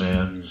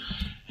businessman.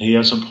 He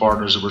had some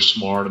partners that were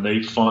smart, and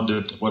they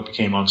funded what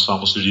became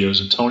Ensemble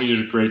Studios. And Tony did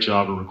a great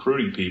job of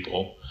recruiting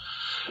people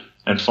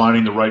and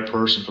finding the right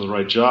person for the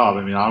right job.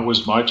 I mean,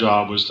 my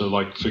job was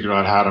to figure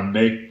out how to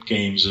make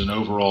games as an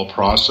overall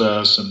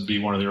process and be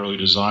one of the early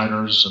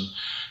designers. And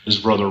his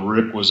brother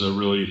Rick was a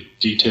really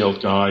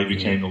detailed guy. He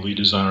became the lead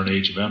designer in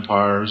Age of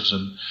Empires,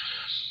 and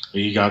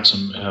he got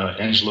some.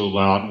 Angelo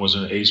Loudon was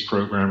an ace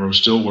programmer who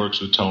still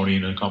works with Tony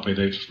in a company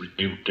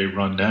they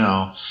run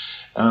now.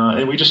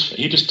 And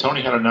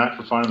Tony had a knack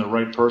for finding the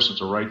right person at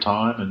the right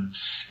time,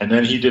 and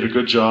then he did a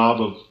good job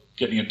of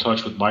getting in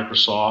touch with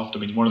Microsoft. I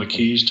mean, one of the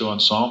keys to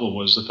Ensemble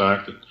was the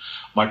fact that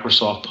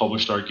Microsoft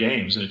published our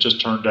games, and it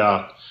just turned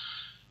out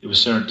it was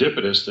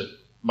serendipitous that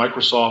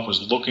Microsoft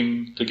was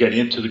looking to get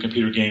into the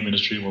computer game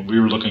industry when we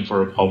were looking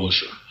for a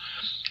publisher.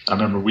 I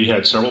remember we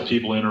had several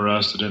people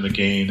interested in the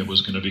game that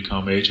was going to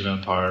become Age of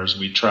Empires.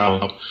 We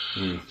traveled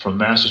from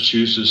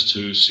Massachusetts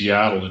to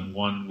Seattle in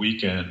one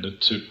weekend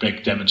to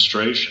make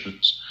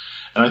demonstrations.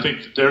 And I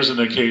think there's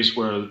a case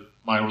where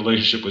my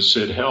relationship with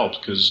Sid helped,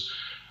 because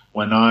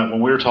when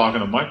we were talking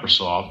to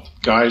Microsoft,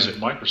 guys at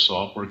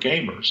Microsoft were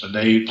gamers, and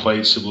they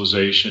played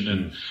Civilization,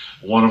 and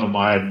one of them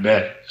I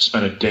had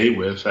spent a day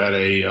with at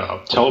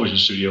a television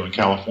studio in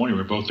California.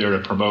 We were both there to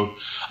promote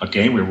a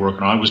game we were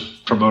working on. I was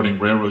promoting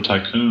Railroad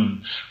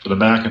Tycoon for the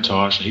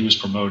Macintosh, and he was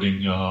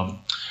promoting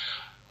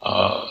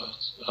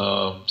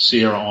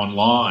Sierra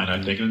Online,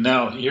 I think. And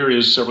now here he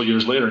is several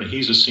years later, and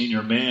he's a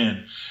senior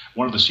man,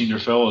 one of the senior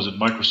fellows at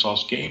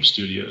Microsoft's game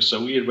studio.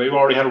 So we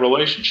already had a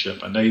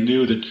relationship, and they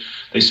knew that.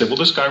 They said, well,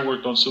 this guy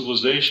worked on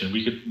Civilization.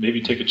 We could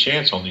maybe take a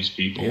chance on these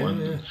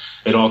people.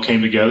 It all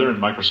came together, and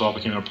Microsoft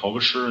became our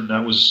publisher, and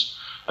that was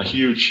a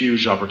huge,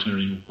 huge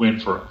opportunity win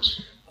for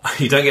us.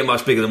 You don't get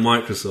much bigger than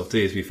Microsoft, do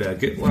you, to be fair?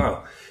 Good.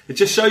 Wow. It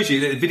just shows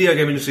you that the video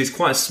game industry is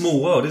quite a small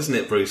world, isn't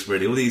it, Bruce,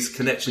 really? All these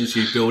connections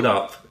you build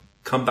up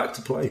come back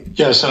to play.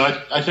 Yes, and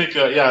I think,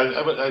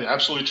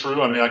 absolutely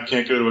true. I mean, I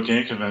can't go to a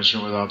game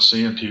convention without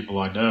seeing people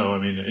I know. I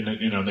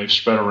mean, they've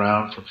spread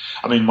around.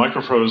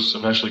 Microprose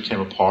eventually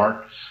came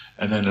apart,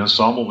 and then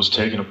Ensemble was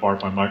taken apart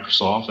by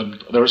Microsoft,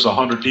 and there was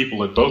 100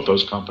 people at both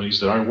those companies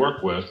that I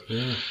work with.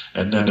 Yeah.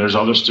 And then there's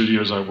other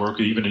studios I work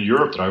with, even in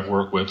Europe, that I've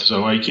worked with.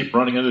 So I keep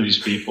running into these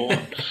people.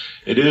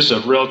 It is a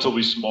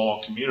relatively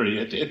small community.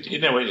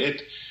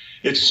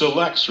 it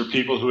selects for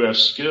people who have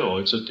skill.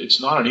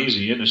 It's not an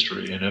easy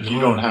industry, and if you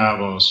don't have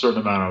a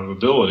certain amount of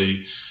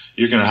ability,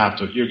 you're going to have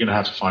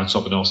to find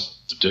something else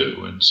to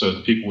do. And so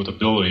the people with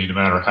ability, no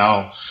matter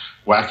how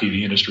wacky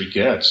the industry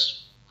gets,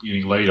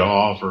 getting laid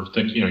off or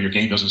your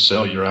game doesn't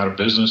sell, you're out of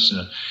business,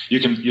 and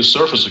you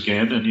surface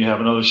again and you have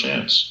another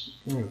chance.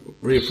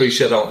 Really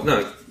appreciate that.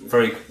 No,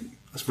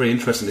 that's very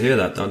interesting to hear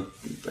that. Done,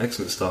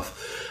 excellent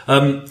stuff.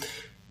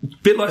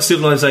 Bit like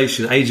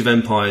Civilization, Age of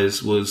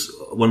Empires was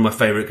one of my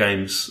favourite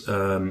games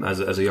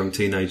as a young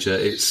teenager.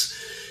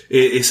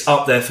 It's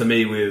up there for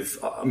me with.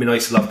 I mean, I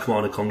used to love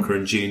Command & Conquer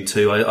and Dune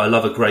 2. I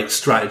love a great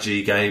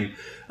strategy game.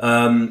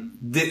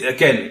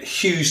 Again,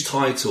 huge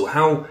title.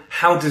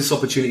 How did this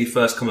opportunity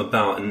first come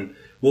about, and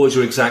what was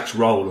your exact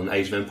role on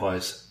Age of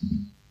Empires?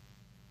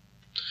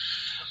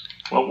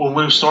 Well, when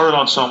we started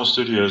Ensemble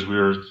Studios, we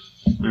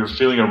were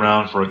feeling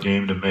around for a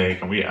game to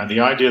make, and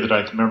the idea that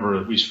I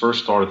remember we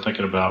first started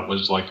thinking about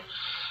was like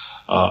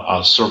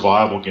a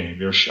survival game.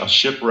 There's a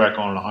shipwreck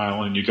on an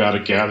island. You got to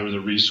gather the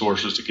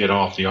resources to get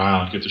off the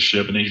island, get the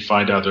ship, and then you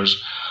find out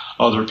there's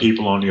other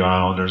people on the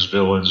island. There's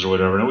villains or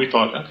whatever. And we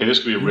thought, okay, this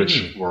could be a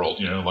rich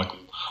world, like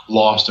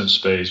Lost in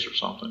Space or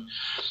something.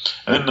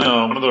 And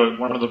then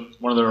one of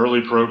the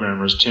early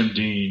programmers, Tim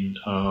Dean,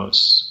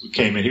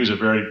 came in.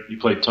 He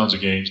played tons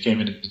of games. Came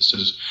in and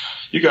says,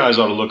 "You guys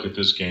ought to look at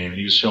this game." And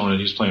he was showing it.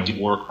 He was playing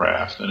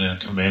Warcraft and then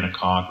Command &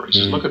 Conquer. He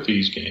says, "Look at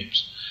these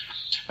games."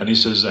 And he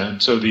says,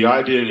 and so the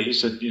idea, he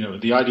said,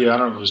 the idea, I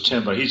don't know if it was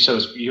Tim, but he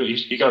says,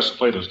 he got us to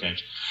play those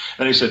games.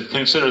 And he said,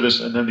 consider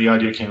this, and then the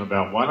idea came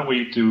about, why don't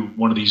we do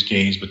one of these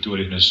games, but do it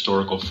in a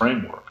historical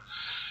framework?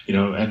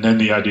 And then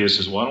the idea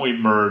says, why don't we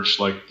merge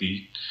like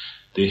the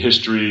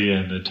history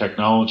and the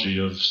technology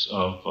of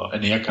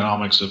and the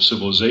economics of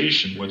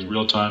civilization with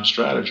real-time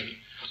strategy?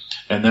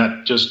 And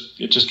it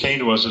just came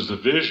to us as the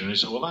vision. He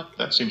said, well,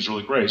 that seems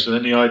really great. So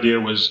then the idea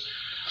was,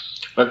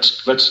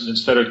 let's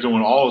instead of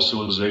doing all of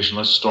civilization,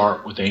 let's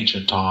start with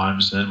ancient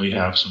times. And then we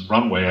have some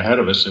runway ahead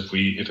of us if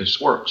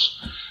it works.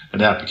 And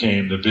that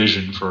became the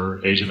vision for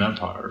Age of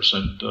Empires.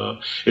 And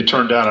it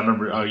turned out, I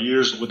remember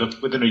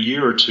within a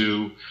year or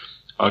two,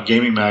 a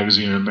gaming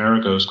magazine in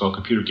America, it was called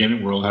Computer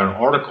Gaming World, had an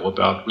article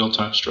about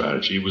real-time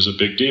strategy. It was a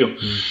big deal.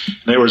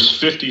 And there was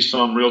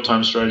 50-some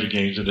real-time strategy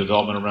games in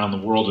development around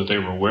the world that they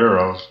were aware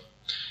of.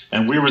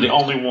 And we were the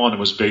only one that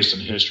was based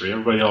in history.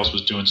 Everybody else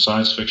was doing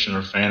science fiction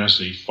or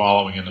fantasy,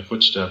 following in the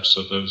footsteps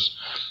of those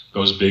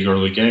big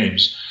early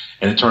games.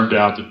 And it turned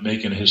out that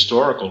making a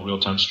historical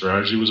real-time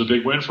strategy was a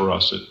big win for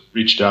us. It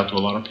reached out to a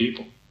lot of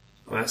people.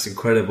 Well, that's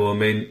incredible. I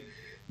mean,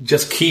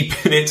 just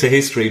keeping it to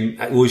history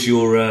was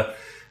your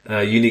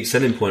unique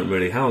selling point,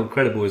 really. How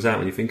incredible is that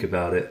when you think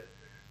about it?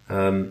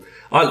 I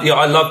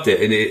loved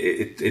it, and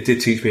it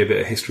did teach me a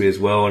bit of history as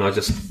well. And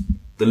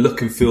the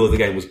look and feel of the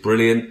game was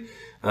brilliant.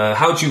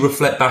 How do you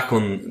reflect back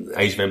on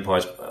Age of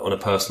Empires on a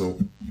personal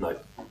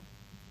note?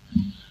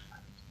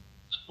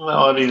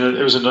 Well, I mean,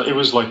 it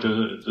was like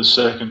the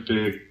second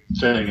big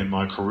thing in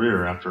my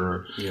career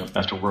after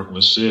working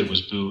with Sid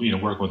was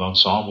working with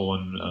Ensemble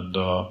and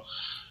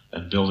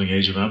building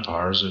Age of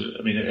Empires.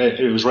 I mean,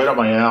 it was right up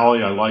my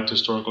alley. I liked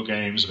historical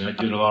games. I mean, I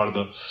did a lot of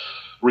the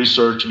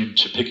research. I mean,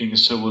 picking the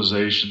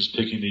civilizations,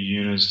 picking the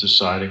units,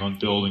 deciding on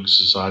buildings,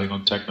 deciding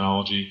on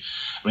technology.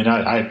 I mean,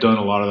 I had done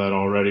a lot of that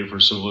already for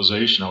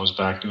Civilization. I was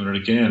back doing it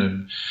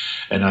again,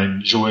 and I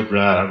enjoyed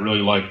that. I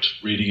really liked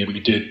reading it.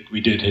 We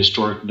did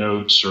historic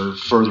notes or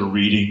further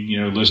reading,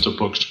 list of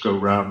books to go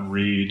around and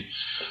read.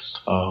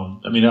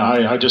 I mean,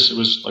 it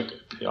was like,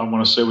 I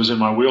want to say it was in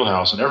my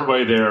wheelhouse, and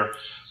everybody there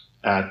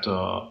at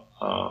the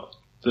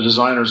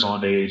designers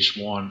on Age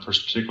 1,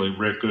 particularly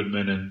Rick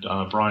Goodman and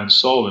Brian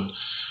Sullivan,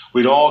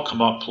 we'd all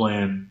come up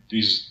playing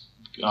these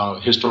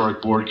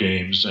historic board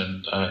games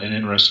and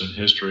interested in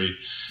history.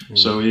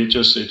 So it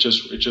just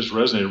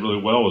resonated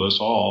really well with us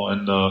all,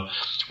 and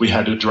we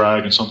had to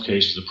drag in some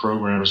cases the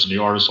programmers and the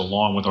artists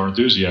along with our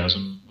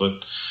enthusiasm.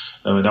 But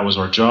I mean, that was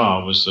our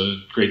job, was to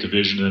create the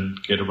vision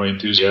and get everybody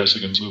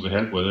enthusiastic and move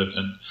ahead with it.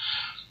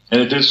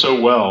 And it did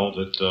so well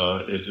that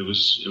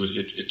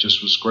it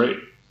just was great.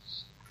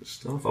 Good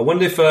stuff. I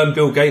wonder if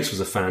Bill Gates was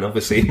a fan.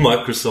 Obviously,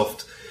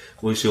 Microsoft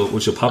was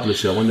your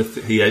publisher. I wonder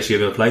if he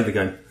actually ever played the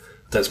game.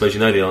 I don't suppose you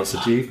know the answer,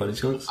 do you, by any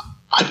chance?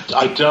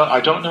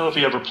 I don't know if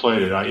he ever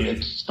played it.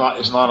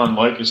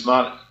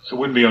 It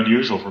wouldn't be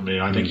unusual for me.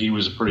 I think he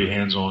was a pretty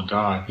hands-on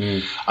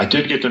guy. I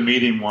did get to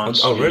meet him once.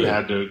 Oh, really?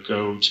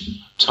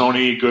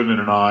 Tony Goodman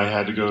and I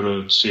had to go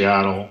to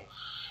Seattle,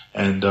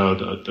 and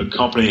the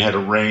company had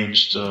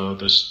arranged,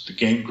 the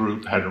game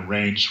group had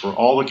arranged for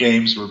all the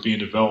games that were being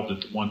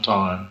developed at one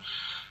time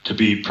to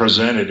be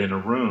presented in a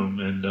room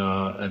and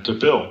to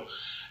Bill.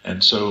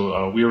 And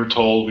so we were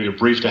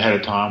briefed ahead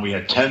of time. We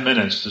had 10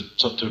 minutes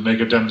to make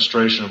a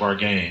demonstration of our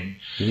game.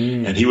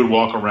 And he would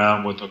walk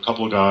around with a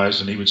couple of guys,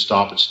 and he would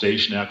stop at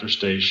station after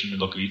station and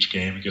look at each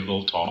game and get a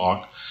little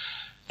talk.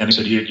 And he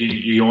said,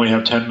 you only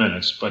have 10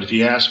 minutes, but if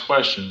he asks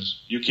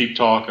questions, you keep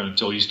talking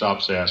until he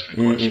stops asking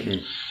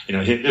questions.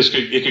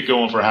 It could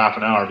go on for half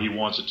an hour if he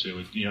wants it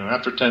to.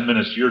 After 10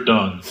 minutes, you're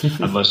done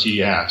unless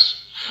he asks.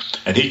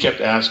 And he kept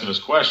asking us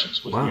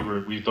questions, which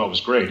we thought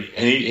was great.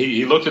 And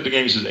he looked at the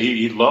game. He says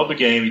he loved the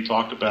game. He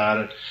talked about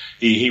it.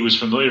 He was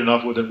familiar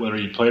enough with it, whether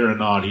he played it or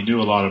not. He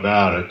knew a lot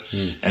about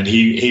it. And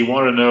he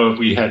wanted to know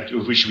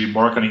if we should be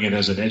marketing it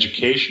as an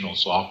educational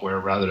software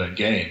rather than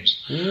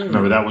games.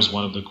 Remember, that was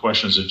one of the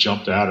questions that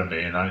jumped out at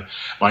me. And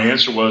my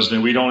answer was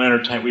that we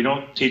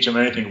don't teach them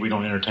anything if we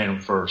don't entertain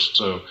them first.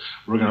 So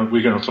we're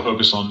gonna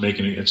focus on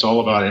making it. It's all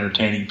about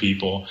entertaining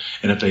people.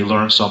 And if they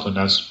learn something,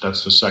 that's the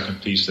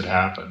second piece that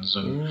happens.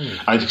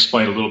 And I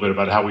explained a little bit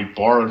about how we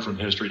borrowed from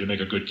history to make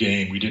a good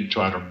game. We didn't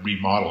try to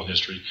remodel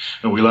history.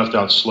 And we left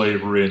out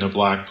slavery and the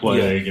Black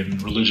Plague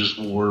and religious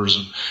wars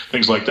and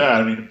things like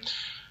that. I mean,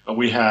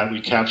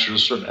 we captured a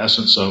certain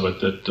essence of it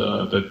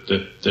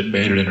that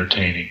made it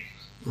entertaining.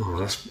 Oh,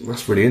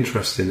 that's really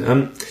interesting.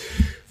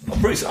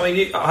 Bruce, I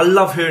mean, I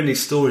love hearing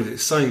these stories.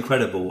 It's so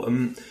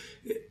incredible.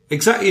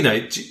 Exactly, you know,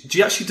 do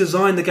you actually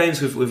design the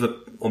games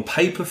on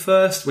paper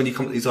first when you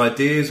come up with these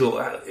ideas,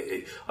 or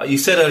you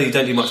said earlier you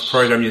don't do much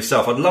programming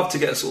yourself? I'd love to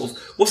get a sort of,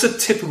 what's a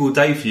typical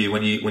day for you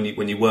when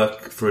you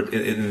work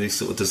in these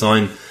sort of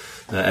design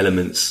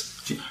elements?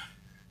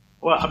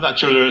 Well, I'm not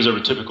sure there is a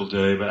typical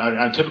day, but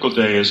a typical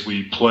day is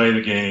we play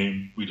the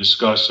game, we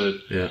discuss it,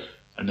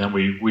 and then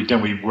we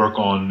work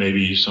on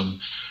maybe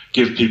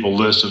give people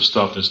lists of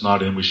stuff that's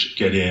not in we should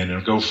get in,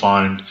 and go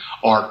find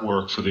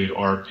artwork for the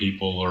art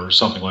people or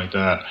something like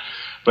that.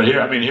 But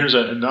here's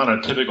not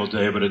a typical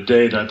day, but a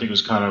day that I think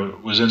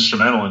was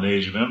instrumental in the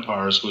Age of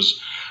Empires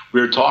was we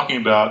were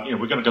talking about,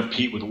 we're going to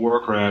compete with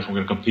Warcraft, we're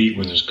going to compete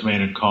with this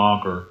Command and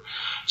Conquer.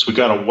 So we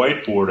got a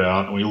whiteboard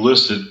out and we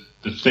listed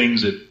the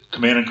things that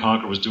Command and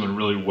Conquer was doing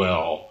really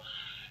well,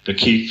 the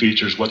key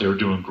features, what they were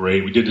doing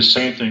great. We did the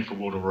same thing for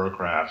World of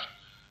Warcraft.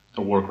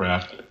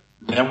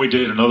 Then we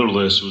did another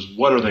list, was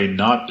what are they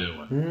not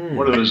doing?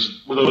 What are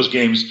those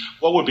games,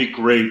 what would be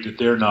great that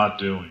they're not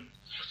doing?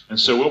 And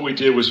so what we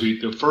did was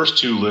the first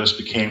two lists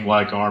became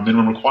like our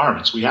minimum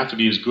requirements. We have to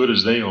be as good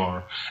as they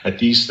are at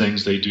these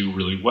things they do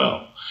really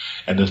well.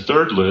 And the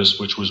third list,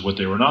 which was what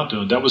they were not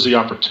doing, that was the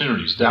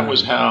opportunities. That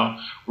was how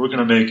we're going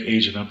to make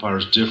Age of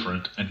Empires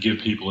different and give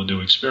people a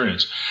new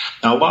experience.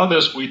 Now, a lot of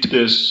this, we did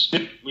this,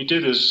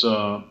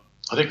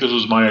 I think this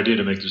was my idea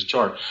to make this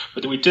chart,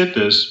 but we did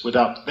this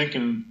without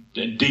thinking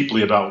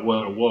deeply about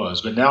what it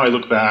was. But now I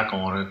look back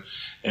on it,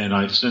 and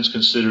I've since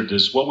considered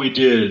this. What we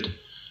did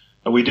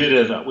at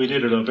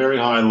a very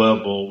high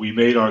level. We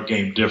made our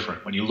game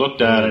different. When you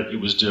looked at it, it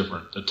was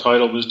different. The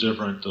title was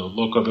different. The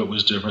look of it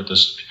was different.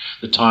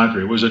 The time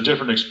period was a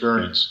different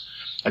experience.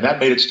 And that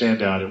made it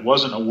stand out. It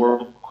wasn't a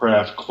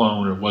Warcraft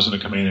clone, or it wasn't a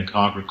Command and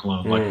Conquer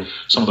clone like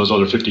some of those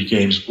other 50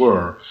 games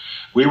were.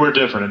 We were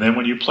different. And then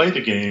when you played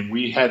the game,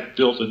 we had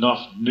built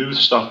enough new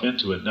stuff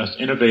into it,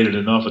 innovated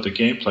enough at the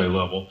gameplay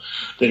level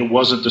that it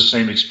wasn't the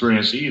same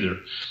experience either.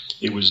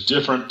 It was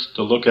different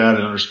to look at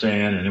and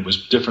understand, and it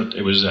was different.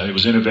 It was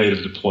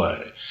innovative to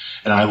play.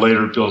 And I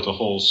later built a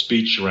whole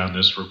speech around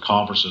this for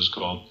conferences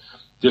called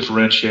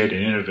 "Differentiate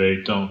and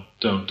Innovate.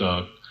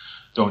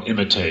 Don't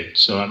imitate."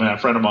 So a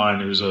friend of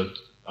mine who was a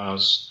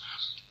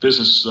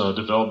business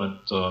development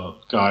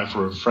guy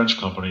for a French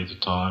company at the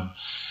time,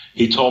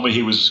 he told me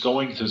he was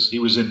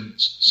in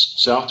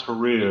South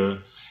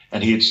Korea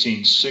and he had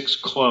seen 6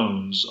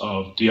 clones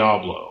of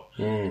Diablo.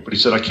 But he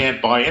said, I can't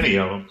buy any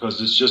of them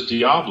because it's just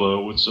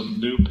Diablo with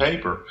some new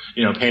paper,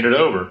 painted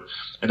over.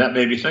 And that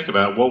made me think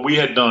about what we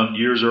had done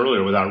years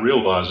earlier without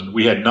realizing.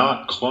 We had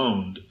not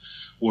cloned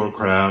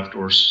Warcraft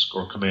or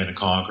Command and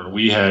Conquer.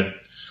 We had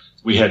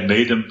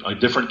made them a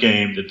different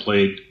game that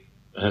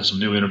had some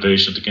new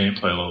innovation at the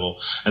gameplay level,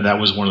 and that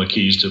was one of the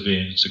keys to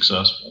being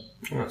successful.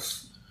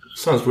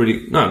 Sounds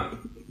really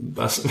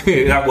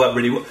that worked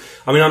really well.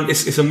 I mean,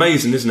 it's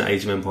amazing, isn't it?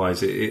 Age of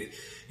Empires.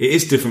 It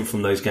is different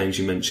from those games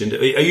you mentioned.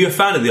 Are you a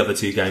fan of the other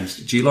 2 games?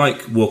 Do you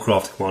like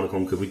Warcraft, Command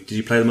and Conquer? Did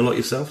you play them a lot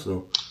yourself?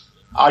 Or?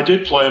 I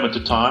did play them at the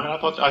time, and I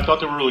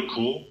thought they were really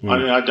cool. I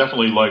mean, I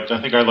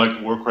think I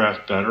liked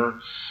Warcraft better.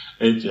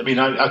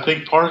 I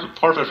think part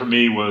of it for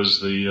me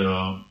was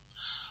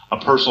a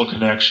personal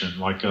connection.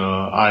 Like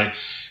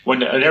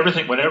when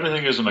everything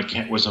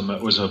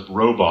was a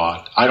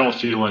robot, I don't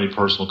feel any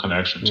personal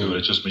connection to it.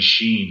 It's just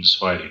machines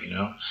fighting,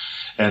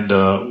 And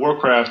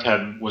Warcraft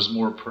had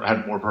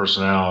more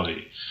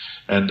personality.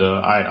 And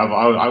I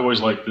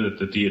always like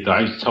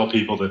I tell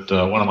people that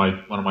one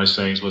of my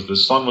sayings was the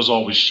sun was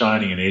always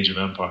shining in Age of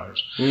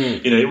Empires.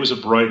 It was a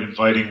bright,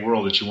 inviting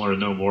world that you wanted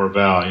to know more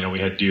about. We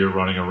had deer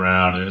running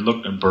around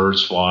and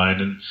birds flying,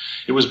 and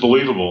it was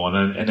believable.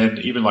 And then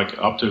even like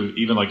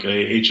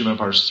Age of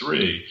Empires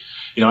 3.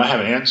 I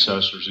have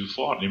ancestors who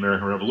fought in the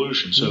American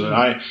Revolution, so that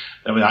I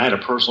had a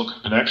personal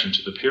connection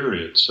to the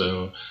period.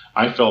 So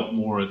I felt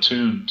more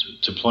attuned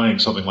to playing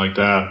something like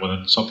that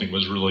when something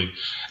was really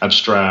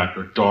abstract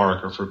or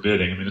dark or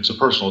forbidding. I mean, it's a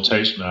personal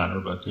taste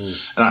matter, but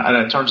and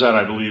it turns out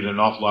I believe that an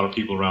awful lot of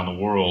people around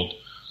the world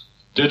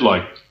did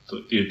like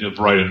the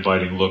bright,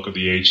 inviting look of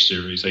the Age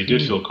series. They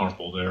did feel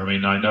comfortable there. I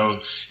mean, I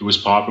know it was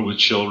popular with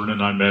children,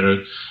 and I met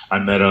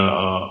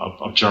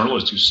a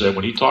journalist who said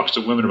when he talks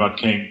to women about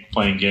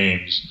playing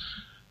games,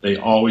 they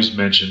always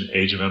mentioned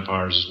Age of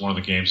Empires as one of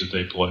the games that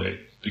they played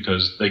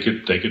because they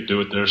could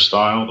do it their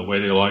style, the way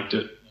they liked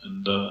it,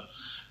 and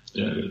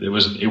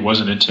it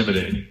wasn't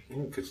intimidating.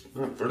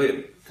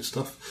 Brilliant, good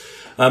stuff.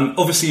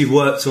 Obviously, you've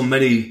worked on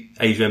many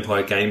Age of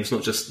Empire games,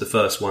 not just the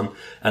first one,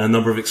 and a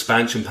number of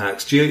expansion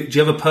packs. Do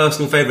you have a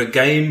personal favourite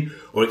game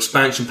or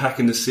expansion pack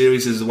in the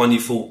series as the one you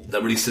thought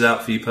that really stood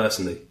out for you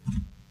personally?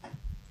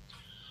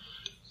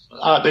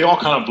 They all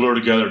kind of blur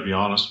together, to be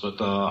honest.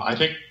 But I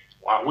think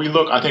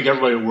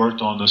everybody who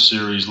worked on the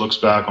series looks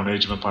back on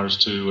Age of Empires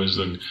 2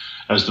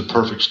 as the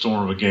perfect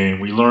storm of a game.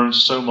 We learned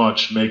so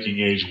much making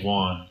Age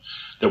 1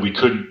 that we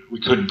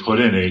couldn't put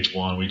in Age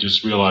 1. We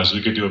just realized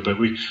we could do it, but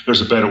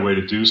there's a better way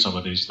to do some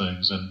of these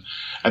things. And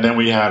then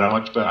we had a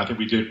much better. I think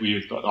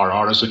our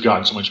artists had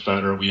gotten so much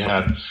better. We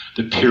had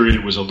the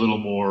period was a little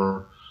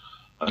more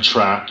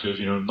attractive.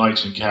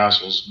 Knights and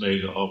castles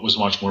was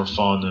much more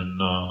fun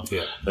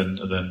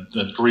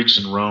than Greeks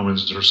and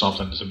Romans or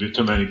something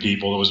to many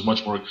people. It was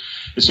much more.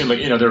 It seemed like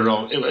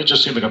it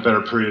just seemed like a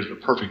better period, a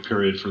perfect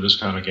period for this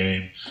kind of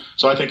game.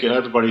 So I think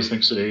everybody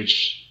thinks that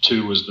Age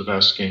 2 was the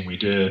best game we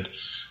did.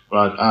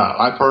 But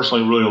I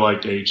personally really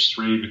liked Age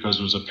 3 because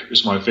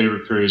it's my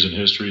favorite periods in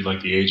history,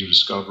 like the Age of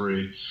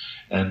Discovery.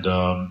 And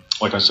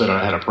like I said,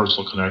 I had a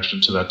personal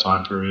connection to that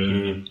time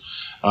period.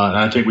 And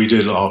I think we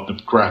did the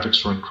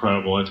graphics were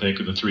incredible, I think,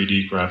 and the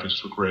 3D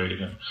graphics were great.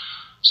 And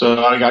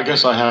so I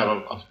guess I have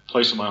a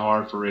place in my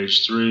heart for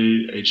Age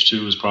 3. Age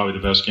 2 is probably the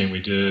best game we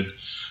did.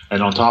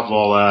 And on top of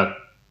all that,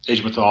 Age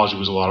of Mythology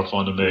was a lot of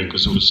fun to make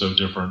because it was so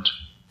different.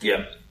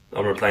 Yeah, I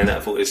remember playing that.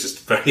 I thought it's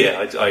just very,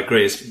 I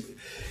agree.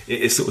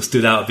 It sort of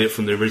stood out a bit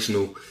from the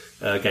original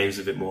games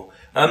a bit more.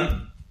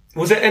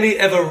 Was there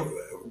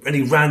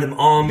any random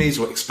armies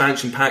or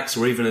expansion packs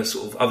or even a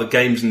sort of other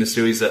games in the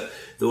series that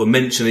were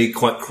mentioning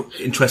quite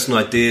interesting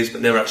ideas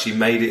but never actually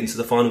made it into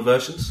the final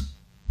versions?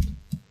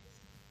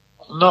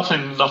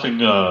 Nothing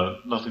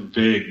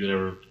big.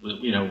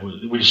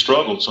 We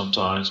struggled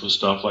sometimes with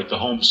stuff like the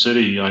home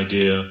city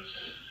idea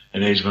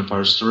in Age of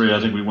Empires 3.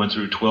 I think we went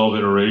through 12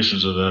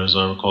 iterations of that, as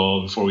I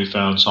recall, before we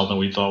found something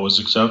we thought was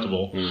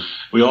acceptable.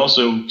 We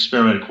also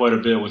experimented quite a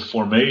bit with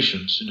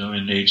formations,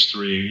 in Age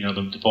 3,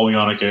 the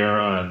Napoleonic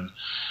era and,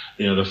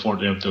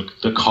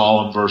 the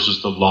column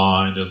versus the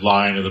line of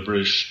the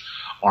British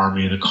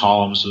army and the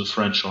columns of the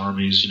French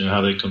armies,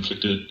 how they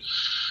conflicted.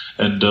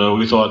 And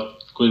we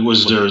thought,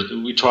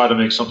 we tried to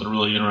make something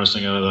really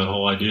interesting out of that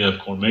whole idea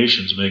of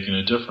formations making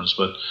a difference,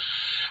 but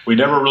we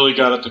never really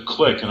got it to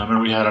click. And I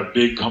remember we had a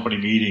big company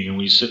meeting and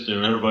we sit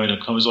there, everybody,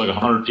 it was like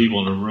 100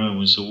 people in a room.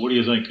 We said, what do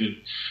you think?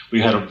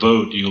 We had a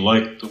vote. Do you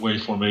like the way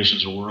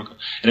formations are working?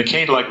 And it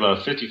came to like about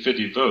a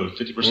 50-50 vote.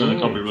 50% of the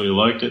company really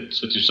liked it.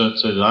 50%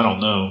 said, I don't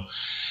know.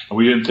 And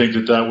we didn't think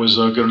that was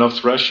a good enough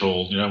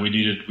threshold. We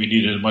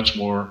needed much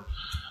more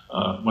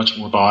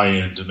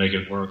buy-in to make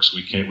it work. So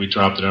we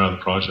dropped it out of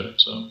the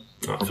project. So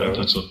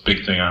that's a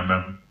big thing I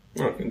remember.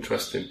 Oh,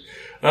 interesting.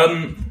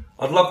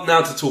 I'd love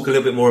now to talk a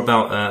little bit more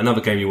about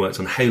another game you worked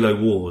on, Halo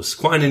Wars.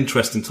 Quite an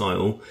interesting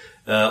title.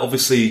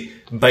 Obviously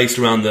based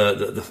around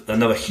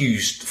another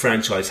huge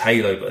franchise,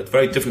 Halo, but a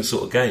very different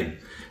sort of game.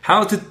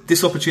 How did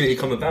this opportunity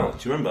come about?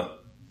 Do you remember?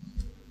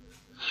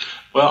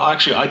 Well,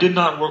 actually, I did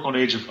not work on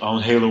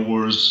Halo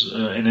Wars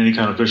in any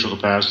kind of official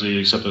capacity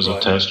except as a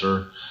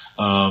tester.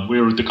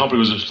 The company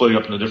was splitting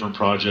up into different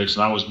projects,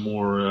 and I was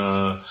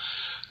more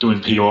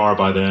doing PR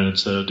by then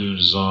instead of doing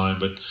design.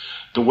 But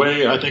the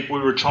way I think we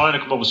were trying to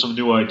come up with some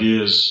new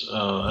ideas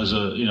as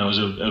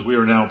we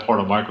are now part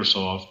of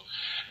Microsoft,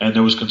 and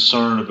there was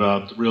concern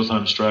about the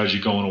real-time strategy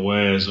going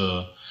away as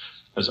a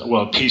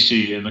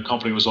PC, and the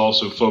company was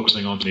also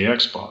focusing on the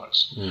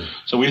Xbox.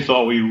 So we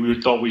thought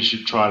we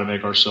should try to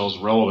make ourselves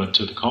relevant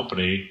to the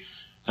company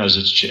as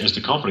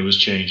the company was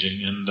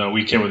changing, and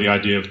we came with the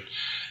idea of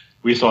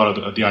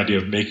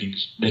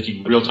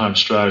making real-time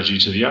strategy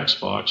to the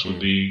Xbox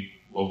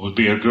would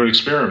be a good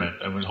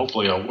experiment and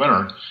hopefully a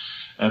winner.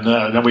 And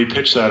then we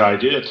pitched that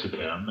idea to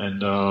them,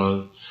 and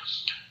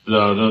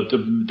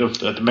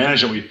the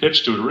management we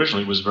pitched to it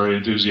originally was very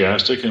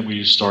enthusiastic, and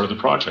we started the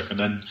project. And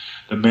then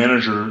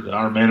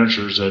our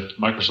managers at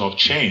Microsoft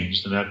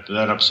changed, and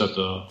that upset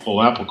the whole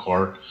apple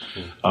cart.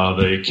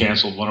 They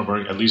canceled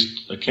at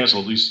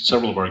least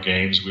several of our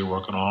games we were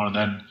working on, and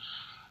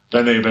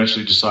then they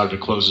eventually decided to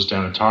close us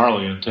down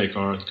entirely and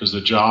because the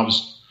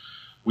jobs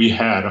we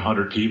had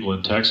 100 people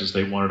in Texas,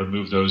 they wanted to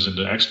move those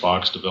into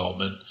Xbox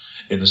development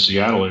in the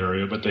Seattle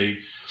area, but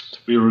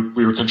we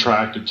were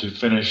contracted to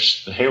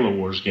finish the Halo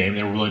Wars game.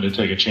 They were willing to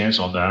take a chance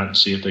on that and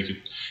see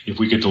if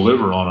we could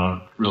deliver on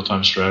a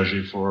real-time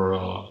strategy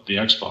for the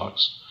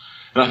Xbox.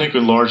 And I think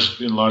in large,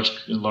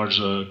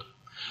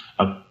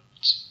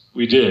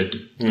 we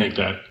did make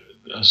that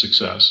a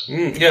success.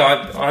 Yeah,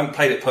 I haven't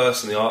played it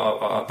personally,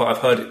 but I've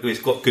heard it's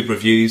got good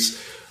reviews.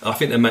 I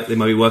think they might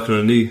be working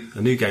on a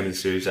new game in the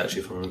series,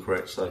 actually, if I'm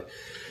correct. So,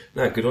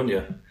 no, good on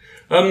you.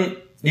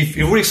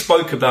 You've already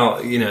spoke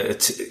about,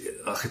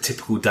 a like a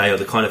typical day or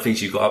the kind of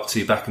things you got up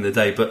to back in the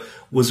day, but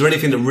was there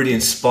anything that really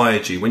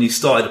inspired you when you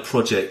started a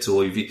project,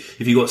 or if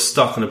you got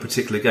stuck on a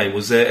particular game?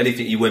 Was there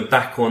anything you went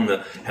back on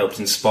that helped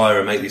inspire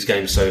and make these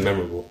games so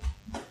memorable?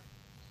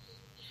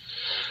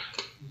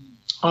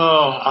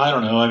 I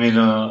don't know. I mean,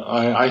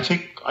 I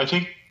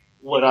think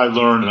what I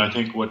learned, and I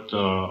think what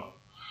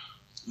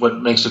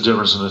makes a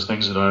difference in the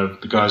things that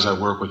the guys I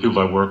work with, people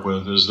I work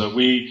with, is that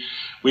we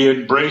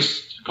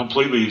embraced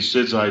completely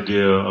Sid's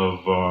idea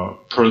of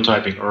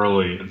prototyping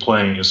early and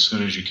playing as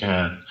soon as you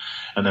can,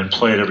 and then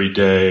play it every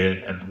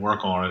day and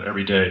work on it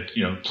every day.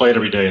 Play it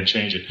every day and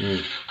change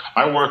it.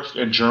 I worked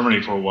in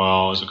Germany for a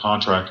while as a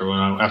contractor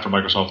after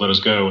Microsoft let us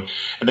go,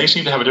 and they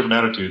seemed to have a different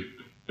attitude.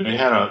 They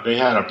had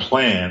a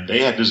plan. They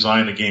had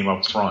designed the game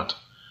up front,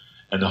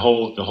 and the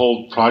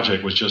whole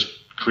project was just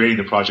creating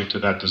the project to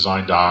that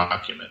design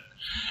document.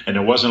 And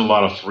there wasn't a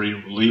lot of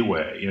free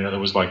leeway. There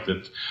was like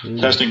the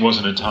testing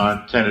wasn't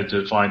intended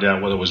to find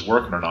out whether it was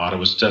working or not. It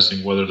was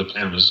testing whether the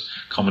plan was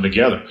coming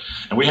together.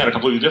 And we had a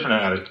completely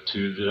different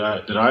attitude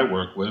that I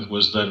worked with,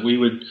 was that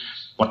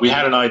we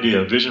had an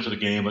idea, a vision for the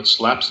game, but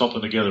slap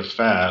something together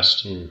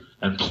fast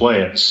and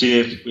play it and see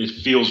if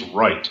it feels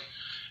right.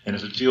 And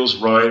if it feels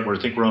right, or I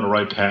think we're on the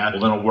right path,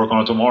 well, then we'll work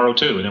on it tomorrow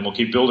too. And then we'll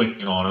keep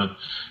building on it,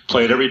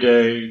 play it every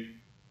day,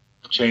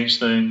 change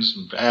things,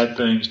 add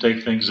things,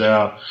 take things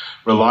out,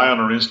 rely on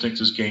our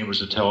instincts as gamers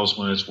to tell us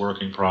when it's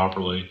working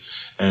properly.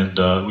 And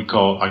we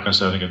call it, like I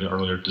said, I think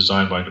earlier,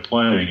 design by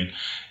deploying.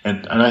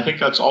 And I think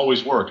that's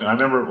always worked. And I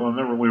remember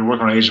when we were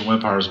working on Age of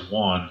Empires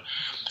 1,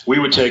 we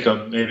would take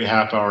maybe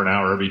half hour, an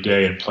hour every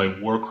day and play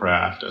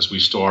Warcraft as we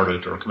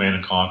started, or Command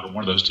and Conquer,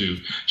 one of those two,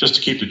 just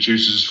to keep the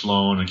juices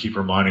flowing and keep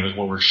reminding us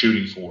what we're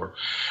shooting for.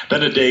 Then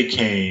the day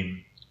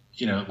came,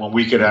 when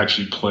we could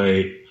actually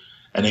play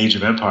an Age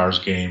of Empires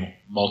game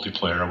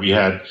multiplayer. We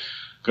had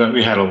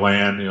a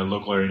LAN,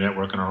 local area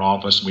network in our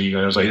office.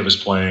 There was 8 of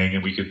us playing,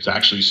 and we could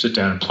actually sit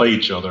down and play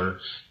each other,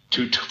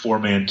 2 to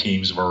 4-man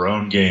teams of our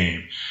own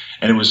game.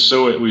 And it was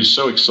so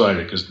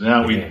excited, because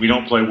now we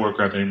don't play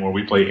Warcraft anymore.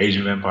 We play Age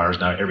of Empires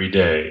now every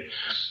day.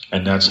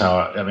 And that's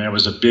how, it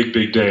was a big,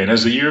 big day. And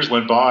as the years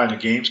went by and the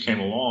games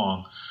came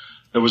along,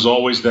 there was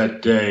always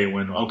that day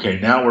when, okay,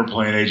 now we're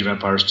playing Age of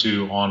Empires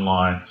 2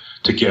 online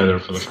together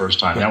for the first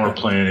time. Now we're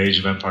playing Age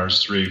of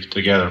Empires 3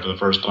 together for the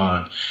first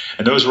time.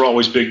 And those were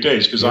always big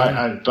days, because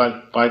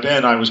by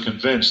then I was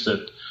convinced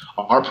that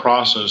our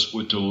process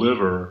would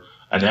deliver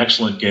an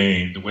excellent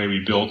game the way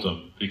we built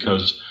them,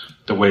 because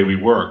the way we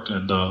worked.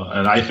 And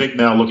I think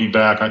now, looking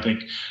back, I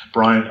think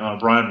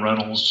Brian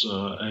Reynolds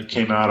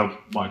came out of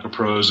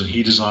Microprose, and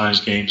he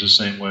designs games the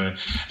same way.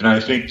 And I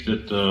think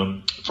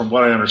that from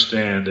what I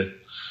understand,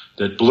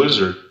 that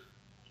Blizzard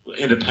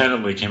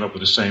independently came up with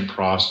the same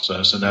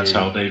process, and that's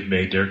how they've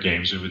made their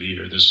games over the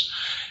years.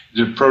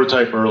 The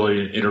prototype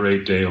early,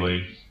 iterate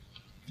daily.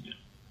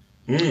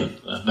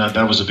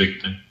 That was a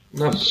big thing.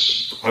 No,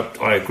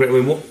 I agree.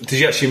 I mean, did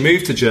you actually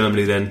move to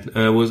Germany then?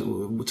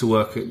 To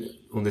work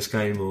on this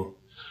game, or?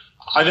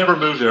 I never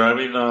moved there. I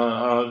mean,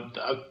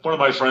 one of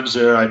my friends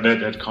there I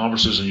met at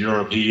conferences in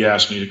Europe. He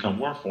asked me to come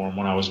work for him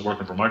when I was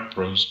working for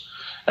Microprose.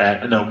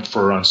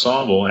 For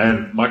Ensemble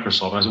and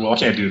Microsoft. And I said, well, I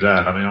can't do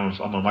that. I mean,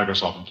 I'm a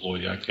Microsoft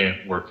employee. I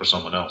can't work for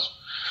someone else.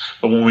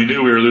 But when we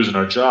knew we were losing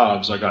our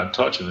jobs, I got in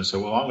touch with him and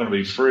said, well, I'm going to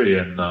be free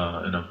in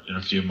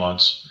a few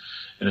months.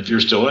 And if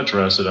you're still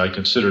interested, I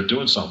consider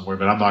doing something for you,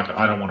 but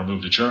I don't want to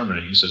move to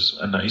Germany. He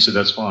said,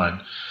 that's fine.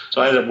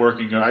 So I ended up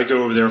working. I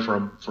go over there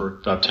for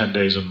about 10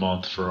 days a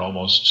month for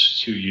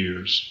almost 2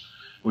 years.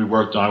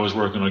 I was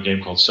working on a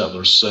game called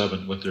Settlers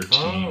 7 with their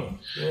team,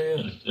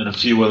 and a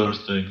few other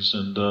things.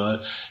 And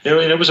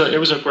it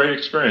was a great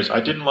experience.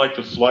 I didn't like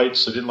the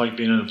flights. I didn't like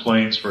being in the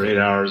planes for 8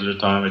 hours at a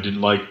time. I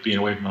didn't like being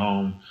away from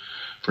home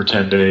for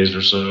 10 days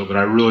or so. But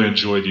I really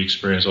enjoyed the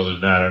experience. Other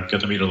than that, I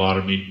got to meet a lot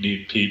of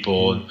neat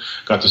people, and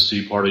got to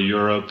see part of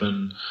Europe,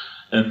 and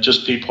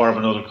just be part of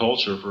another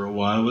culture for a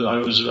while.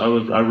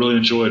 I really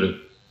enjoyed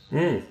it.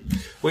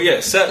 Well,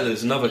 yeah,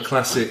 Settlers, another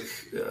classic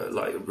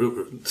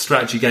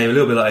strategy game, a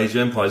little bit like Age of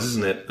Empires,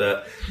 isn't it?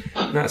 But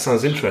that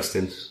sounds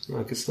interesting.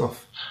 Oh, good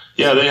stuff.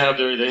 Yeah, they have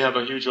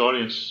a huge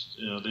audience.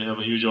 They have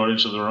a huge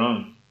audience of their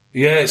own.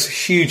 Yeah, it's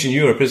huge in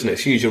Europe, isn't it?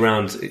 It's huge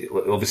around,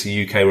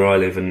 obviously, UK where I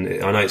live, and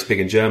I know it's big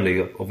in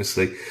Germany,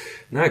 obviously.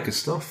 No, good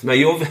stuff.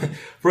 Now,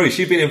 Bruce,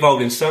 you've been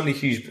involved in so many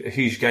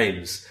huge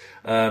games.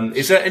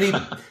 Is there any?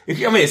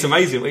 It's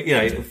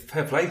amazing.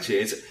 Fair play to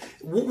you.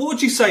 What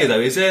would you say though?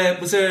 Was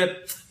there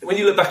when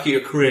you look back at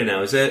your career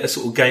now? Is there a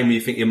sort of game where you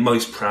think you're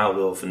most proud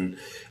of? And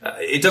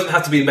it doesn't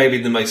have to be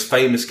maybe the most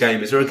famous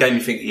game. Is there a game you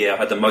think, I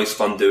had the most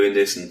fun doing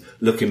this, and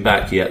looking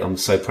back, I'm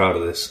so proud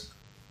of this?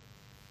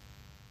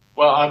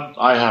 Well,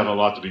 I have a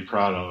lot to be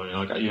proud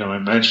of. I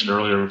mentioned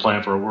earlier we're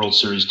playing for a World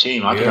Series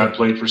team. I think I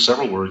played for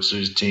several World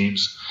Series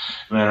teams.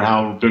 No matter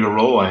how big a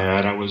role I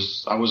had, I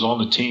was on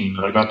the team.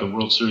 I got the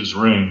World Series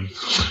ring.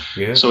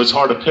 Yeah. So it's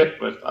hard to pick,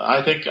 but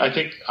I think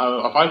if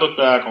I look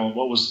back on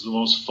what was the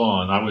most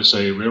fun, I would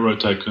say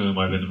Railroad Tycoon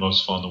might have been the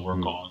most fun to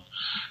work on,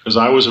 because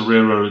I was a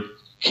railroad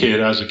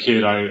kid. As a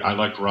kid, I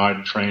liked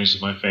riding trains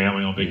with my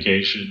family on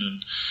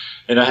vacation,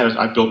 and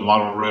I built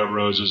model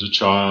railroads as a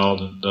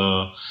child, and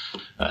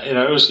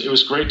it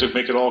was great to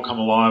make it all come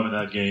alive in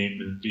that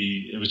game. And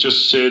it was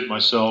just Sid,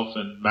 myself,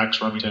 and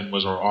Max Remington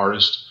was our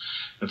artist.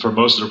 And for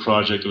most of the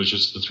project, it was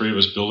just the three of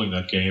us building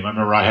that game. I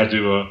remember I had to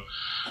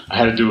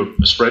do a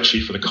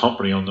spreadsheet for the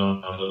company on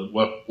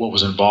what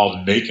was involved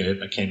in making it.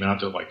 And it came out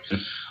to like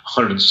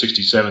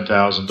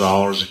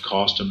 $167,000 it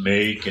cost to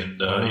make, and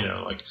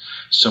like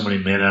so many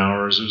man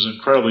hours. It was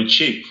incredibly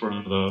cheap for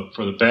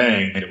the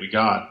bang that we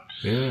got.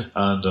 Yeah.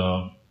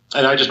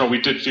 And I just know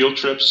we did field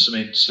trips. I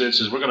mean, Sid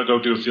says, we're going to go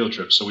do a field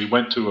trip. So we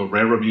went to a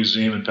railroad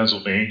museum in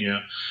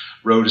Pennsylvania,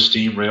 rode a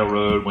steam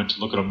railroad, went to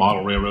look at a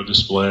model railroad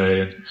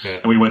display,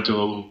 and we went to a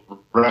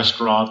little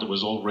restaurant that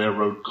was old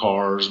railroad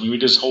cars. I mean,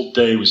 this whole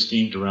day was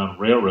themed around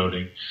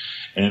railroading.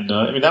 And,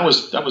 I mean, that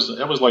was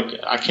like,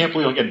 I can't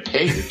believe I'm getting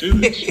paid to do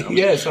this. You know?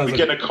 We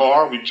get in a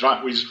car, we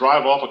just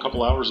drive off a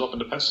couple hours up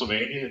into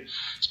Pennsylvania,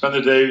 spend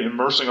the day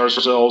immersing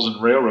ourselves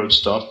in railroad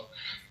stuff,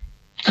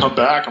 come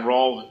back, and we're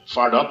all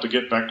fired up to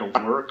get back to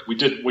work. We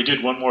did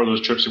one more of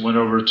those trips. We went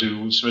over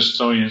to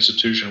Smithsonian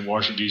Institution in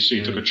Washington,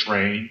 D.C., took a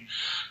train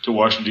to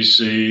Washington,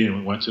 D.C., and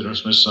we went to their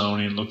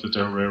Smithsonian, looked at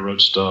their railroad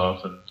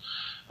stuff, and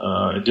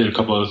I did a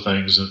couple other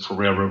things for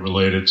railroad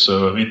related.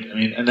 So, I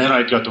mean, and then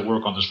I got to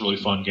work on this really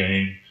fun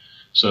game.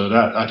 So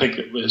that, I think,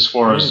 as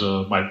far as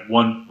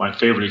my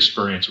favorite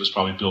experience was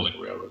probably building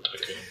Railroad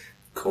Tycoon.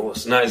 Of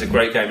course, and that is a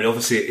great game, and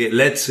obviously it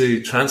led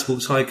to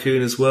Transport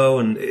Tycoon as well,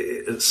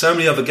 and so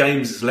many other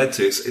games it's led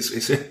to.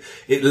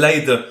 It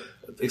laid the,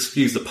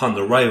 excuse the pun,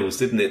 the rails,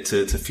 didn't it,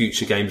 to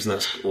future games, and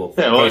that's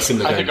very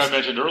similar games. I think I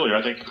mentioned earlier.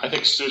 I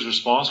think Sid's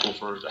responsible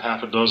for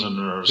half a dozen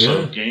or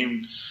so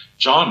game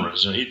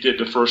genres, and he did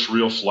the first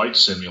real flight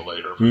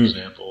simulator, for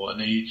example,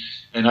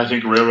 and I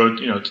think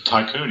Railroad,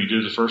 Tycoon. He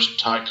did the first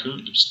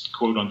Tycoon,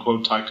 quote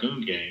unquote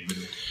Tycoon game.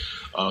 And,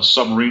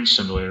 submarine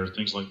simulator,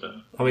 things like that.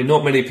 I mean,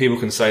 not many people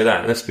can say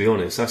that. Let's be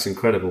honest. That's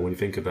incredible when you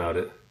think about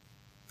it.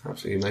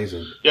 Absolutely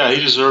amazing. Yeah, he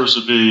deserves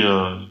to be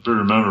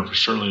remembered for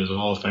certainly as a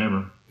Hall of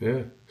Famer.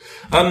 Yeah.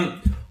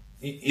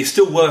 You're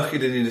still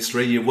working in the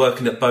industry. You're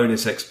working at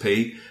Bonus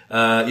XP.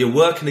 You're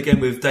working again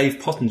with Dave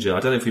Pottinger.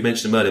 I don't know if we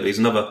mentioned him earlier, but he's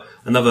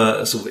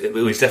another sort of.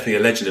 He's definitely a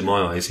legend in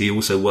my eyes. He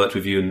also worked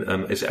with you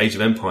in Age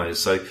of Empires.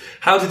 So,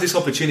 how did this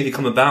opportunity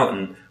come about,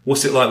 and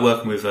what's it like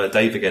working with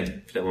Dave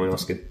again? If you don't mind me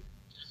asking.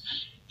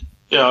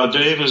 Yeah,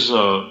 Dave is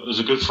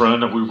a good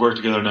friend. We've worked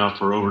together now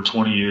for over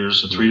 20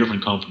 years in 3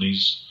 different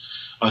companies.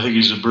 I think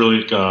he's a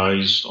brilliant guy.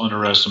 He's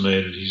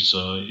underestimated. He's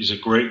a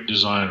great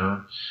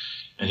designer,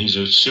 and he's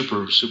a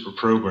super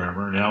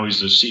programmer. Now he's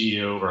the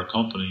CEO of our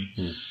company.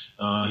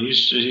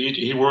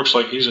 He works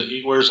like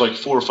he wears like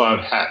 4 or 5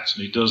 hats,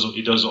 and he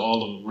does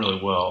all of them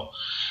really well.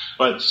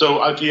 But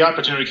so the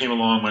opportunity came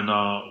along when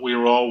we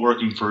were all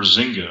working for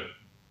Zynga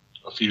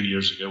a few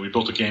years ago. We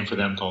built a game for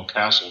them called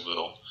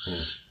Castleville.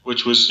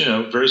 Which was,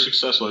 very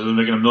successful. They were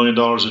making $1 million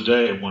a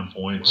day at one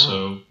point. Wow.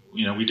 So,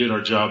 we did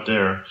our job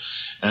there.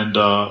 And,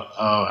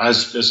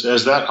 as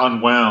that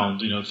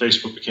unwound,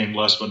 Facebook became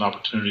less of an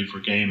opportunity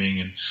for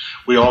gaming, and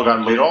we all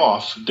got laid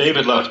off.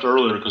 David left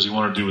earlier because he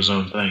wanted to do his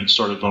own thing. He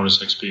started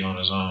Bonus XP on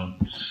his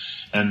own.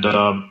 And,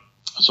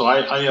 so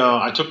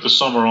I took the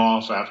summer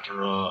off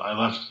after, I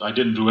left. I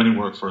didn't do any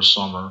work for a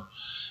summer.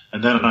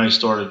 And then I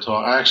started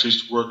I actually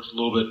worked a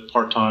little bit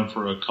part-time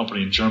for a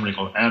company in Germany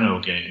called Anno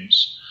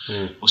Games.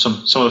 One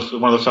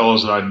of the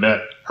fellows that I met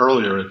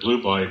earlier at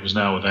Blue Byte was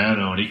now with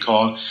Anno, and he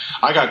called.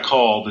 I got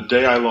called the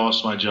day I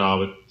lost my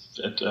job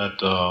at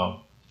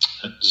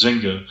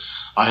Zynga.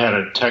 I had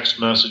a text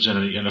message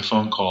and a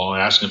phone call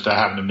asking if that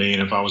happened to me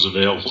and if I was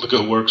available to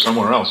go work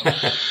somewhere else.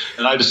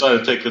 And I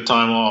decided to take the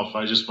time off.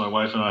 My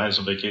wife and I had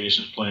some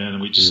vacations planned,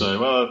 and we decided,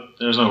 well,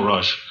 there's no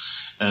rush.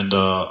 And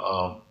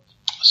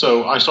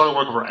so I started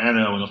working for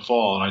Anno in the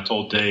fall, and I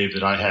told Dave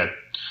that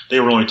they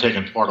were only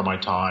taking part of my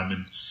time,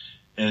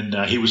 and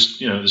he was,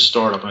 the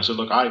startup. And I said,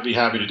 look, I'd be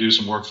happy to do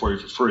some work for you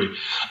for free.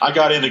 I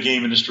got in the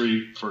game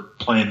industry for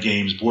playing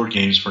games, board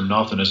games for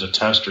nothing as a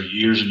tester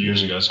years and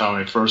years ago. That's how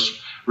my first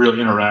real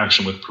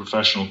interaction with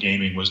professional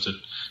gaming was to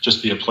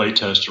just be a play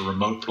tester,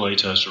 remote play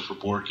tester for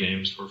board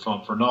games for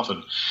fun, for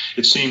nothing.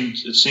 It seemed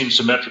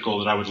symmetrical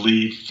that I would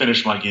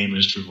finish my game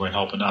industry by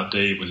helping out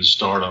Dave with his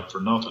startup for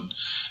nothing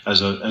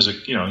as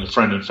a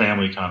friend and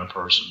family kind of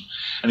person.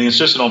 And he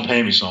insisted on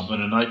paying me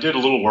something, and I did a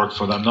little work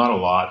for them, not a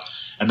lot.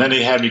 And then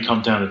he had me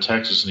come down to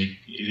Texas, and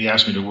he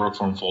asked me to work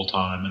for him full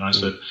time. And I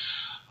said,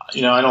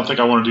 I don't think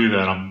I want to do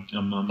that. I'm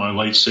in my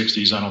late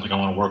 60s. I don't think I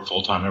want to work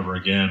full time ever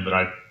again, but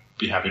I'd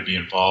be happy to be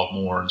involved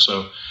more. And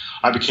so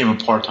I became a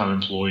part-time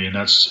employee, and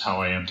that's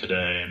how I am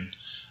today.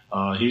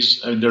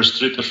 And there's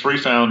the 3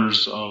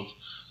 founders of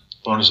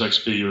Bonus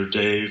XP are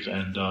Dave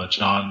and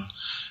John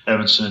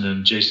Evanson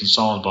and Jason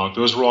Sollenbach.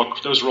 Those were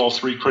all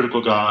 3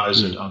 critical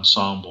guys at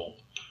Ensemble.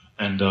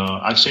 And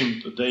I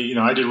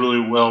did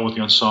really well with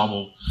the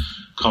Ensemble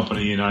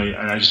company, and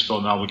I just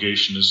felt an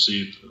obligation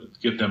to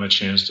give them a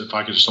chance. If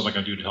I could do something I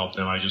could do to help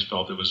them, I just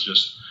felt it was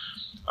just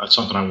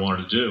something I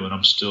wanted to do, and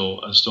I'm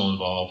still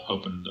involved,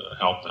 hoping to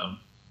help them.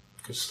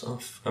 Good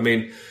stuff. I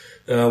mean,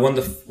 One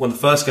of the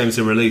first games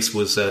they released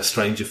was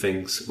Stranger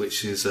Things,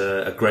 which is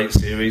a great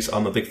series.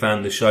 I'm a big fan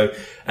of the show,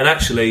 and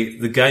actually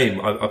the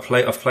game I've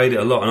played it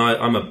a lot, and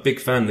I'm a big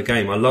fan of the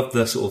game. I love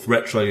the sort of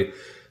retro,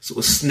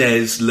 sort of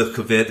SNES look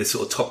of it, this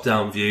sort of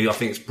top-down view. I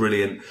think it's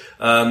brilliant.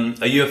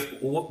 What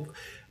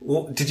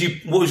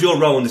was your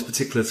role in this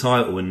particular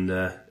title? And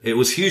it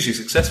was hugely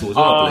successful as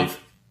well, I believe.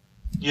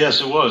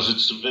 Yes, it was.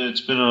 It's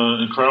been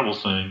an incredible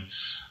thing.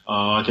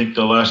 I think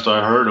the last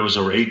I heard, it was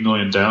over 8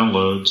 million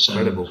downloads.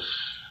 Incredible.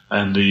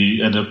 And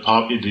the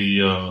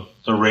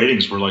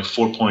ratings were like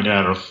 4.8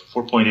 out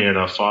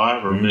of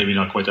 5, or maybe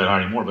not quite that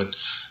high anymore. But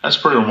that's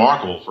pretty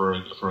remarkable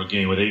for a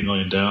game with 8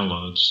 million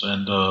downloads.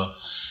 And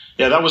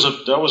that was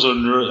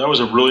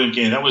a brilliant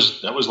game. That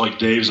was like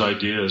Dave's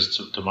ideas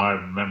to my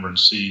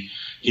remembrance. He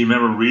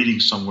remember reading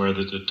somewhere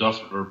that the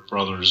Duffer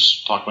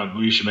Brothers talked about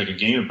we should make a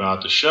game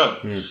about the show.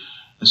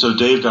 And so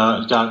Dave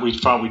we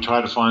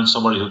tried to find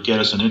somebody who'd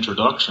get us an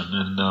introduction,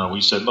 and we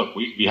said, look,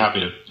 we'd be happy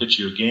to pitch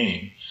you a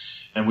game.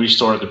 And we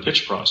started the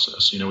pitch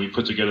process. We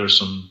put together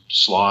some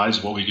slides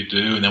of what we could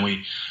do, and then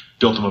we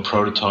built them a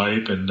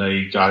prototype, and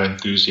they got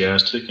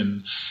enthusiastic,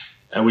 and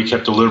we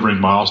kept delivering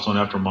milestone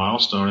after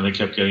milestone, and they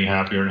kept getting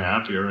happier and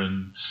happier,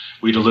 and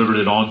we delivered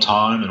it on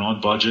time and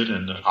on budget,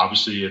 and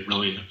obviously it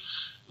really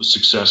was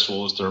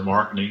successful as their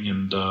marketing,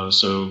 and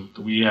so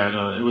we had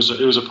it was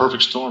a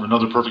perfect storm,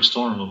 another perfect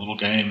storm, a little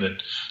game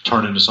that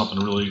turned into something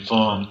really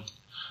fun.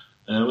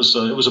 And it was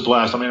a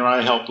blast. I mean,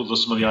 I helped with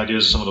some of the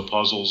ideas, some of the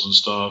puzzles and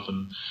stuff,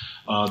 and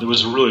there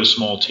was really a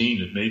small team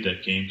that made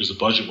that game because the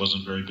budget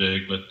wasn't very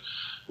big. But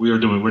we're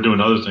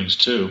doing other things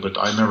too. But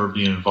I remember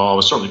being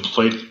involved. I certainly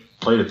played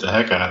it the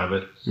heck out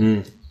of it,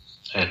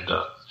 and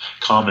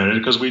commented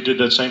because we did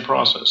that same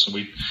process. And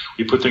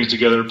we put things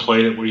together,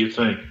 played it. What do you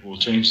think? We'll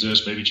change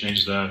this, maybe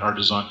change that. Our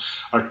design,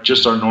 our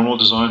normal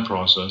design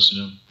process.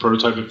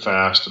 Prototype it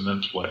fast and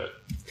then play it.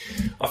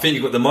 I think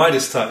you've got the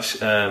Midas touch,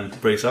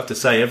 Bruce. I have to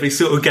say, every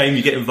sort of game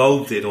you get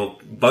involved in, or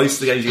most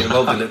of the games you get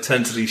involved in, that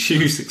turn to these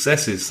huge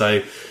successes.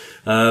 So,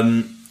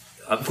 good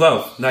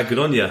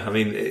on you. I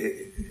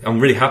mean, I'm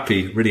really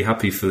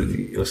happy for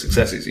your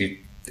successes.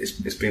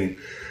 It's been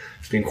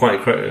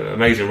quite an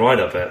amazing ride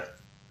up there.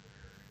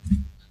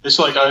 It's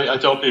like I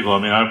tell people. I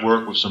mean, I've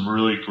worked with some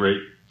really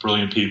great,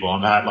 brilliant people.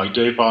 Like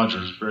Dave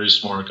Bodger is a very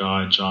smart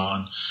guy, and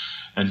John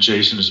and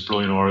Jason is a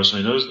brilliant artist.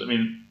 I'm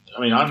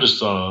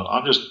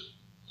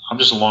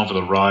just along for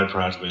the ride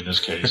practically in this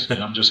case.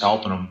 I'm just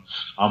helping them.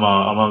 I'm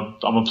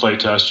a play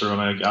tester.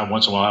 I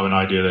once in a while have an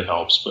idea that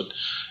helps, but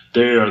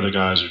they are the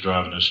guys who are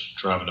driving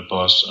the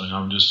bus. I mean,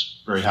 I'm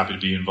just very happy to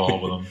be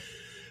involved with them.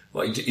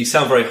 Well, you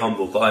sound very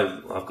humble, but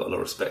I've got a lot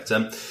of respect.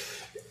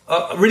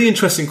 A really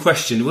interesting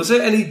question. Was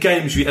there any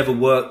games you ever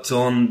worked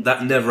on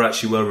that never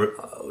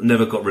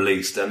got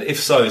released? And if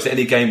so, is there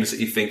any games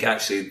that you think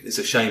actually it's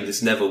a shame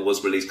this never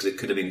was released because it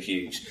could have been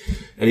huge?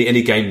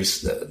 Any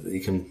games that you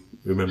can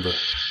remember?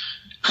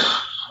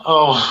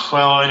 Oh,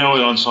 well, I know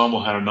the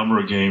Ensemble had a number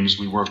of games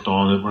we worked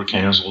on that were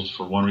canceled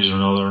for one reason or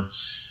another.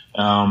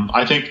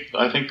 I think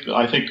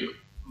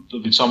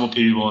some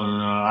people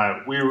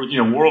and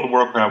World of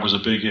Warcraft was a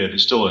big hit.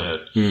 It's still a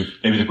hit.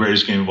 Maybe the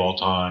greatest game of all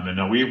time.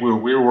 And we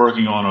were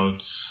working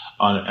on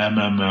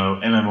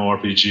an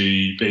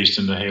MMORPG based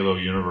in the Halo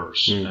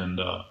universe. And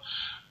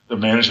the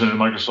management at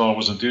Microsoft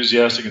was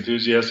enthusiastic. Then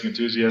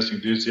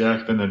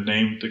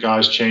the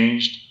guys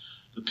changed.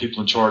 The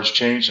people in charge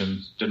changed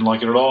and didn't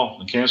like it at all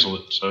and canceled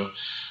it. So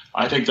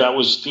I think that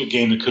was a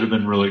game that could have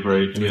been really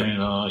great.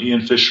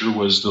 Ian Fisher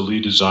was the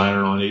lead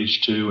designer on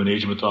Age 2 and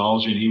Age of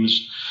Mythology, and he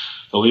was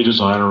the lead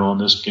designer on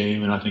this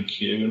game, and I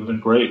think it would have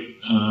been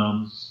great.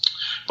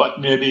 But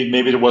maybe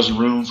there wasn't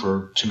room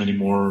for too many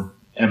more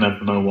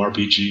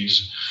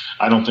MMORPGs.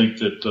 I don't think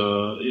that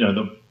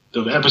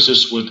the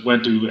emphasis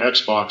went to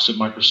Xbox at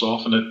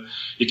Microsoft, and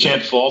you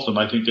can't fault them.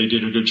 I think they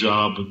did a good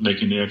job of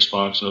making the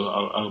Xbox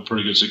a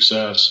pretty good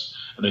success.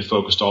 And they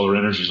focused all their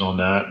energies on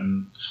that,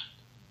 and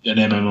an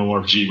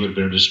MMORPG would have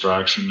been a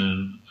distraction,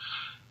 and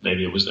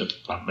maybe it was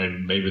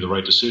maybe the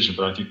right decision.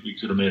 But I think we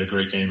could have made a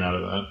great game out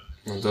of that.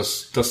 Well, it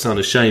does sound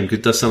a shame.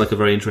 It does sound like a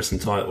very interesting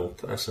title.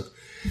 But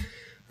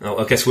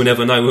I guess we'll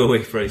never know, will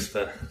we, Bruce?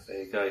 But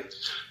there you go.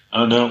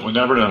 No, we'll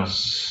never know.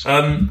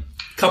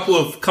 Couple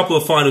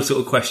of final sort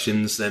of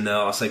questions, then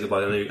I'll say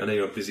goodbye. I know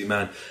you're a busy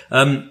man.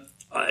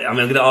 I'm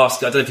going to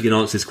ask. I don't know if you can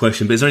answer this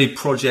question, but is there any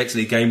projects,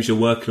 any games you're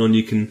working on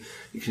you can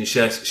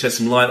shed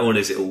some light on? Or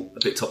is it all a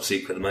bit top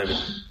secret at the moment?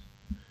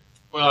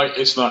 Well,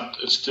 it's not.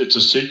 It's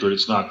a secret.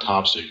 It's not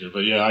top secret.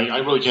 But yeah, I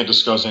really can't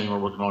discuss anything we're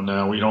working on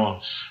now. We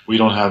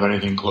don't have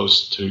anything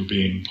close to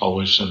being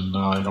published, and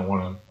I don't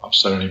want to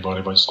upset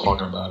anybody by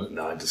talking about it.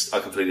 No, I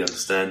completely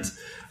understand.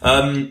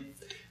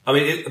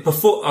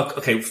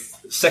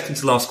 Second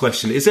to last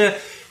question. Is there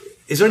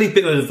any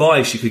bit of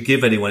advice you could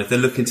give anyone if they're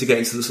looking to get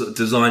into the sort of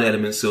design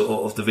elements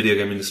of the video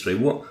game industry?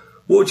 What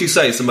would you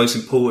say is the most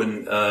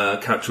important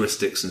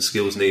characteristics and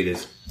skills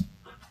needed?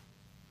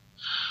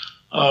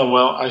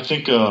 Well, I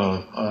think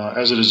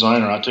as a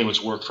designer, I'll tell you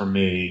what's worked for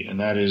me, and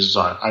that is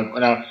at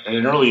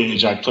an early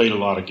age, I played a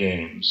lot of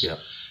games. Yeah.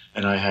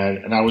 And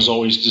I was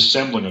always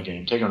disassembling a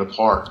game, taking it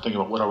apart, thinking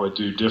about what I would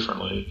do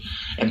differently,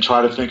 and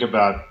try to think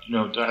about,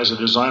 as a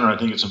designer, I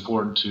think it's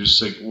important to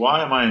say,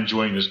 why am I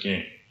enjoying this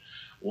game?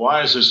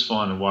 Why is this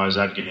fun and why is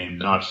that game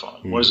not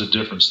fun? What is the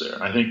difference there?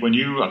 And I think when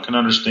you can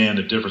understand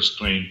the difference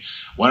between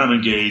when I'm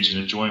engaged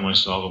and enjoying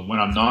myself and when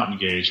I'm not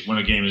engaged, when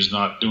a game is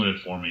not doing it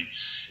for me,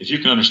 if you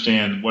can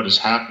understand what is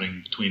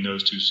happening between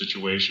those two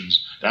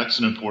situations, that's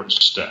an important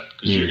step,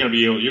 because you're going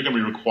to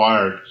be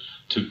required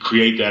to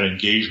create that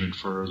engagement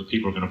for the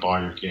people who are going to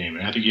buy your game.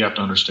 And I think you have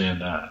to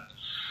understand that.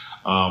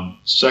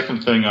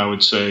 Second thing I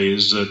would say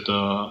is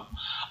that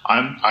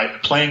I'm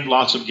playing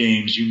lots of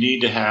games. You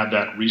need to have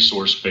that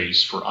resource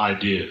base for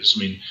ideas.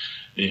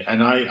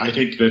 I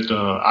think that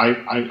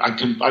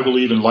I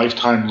believe in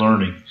lifetime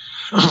learning.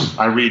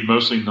 I read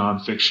mostly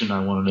nonfiction.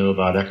 I want to know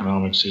about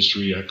economics,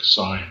 history,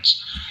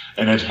 science,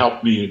 and it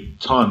helped me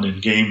a ton in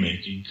game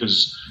making,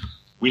 because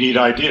we need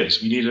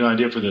ideas. We need an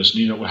idea for this.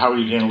 How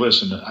we handle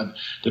this. And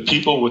the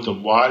people with the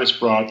widest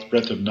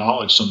breadth of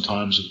knowledge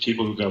sometimes are the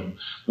people who have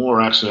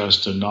more access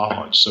to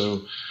knowledge.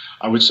 So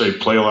I would say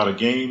play a lot of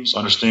games,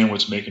 understand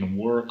what's making them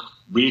work,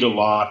 read a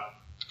lot,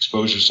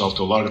 expose yourself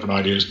to a lot of different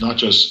ideas, not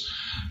just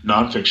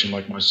nonfiction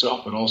like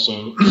myself, but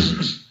also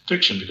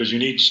fiction, because you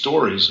need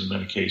stories in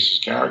many cases,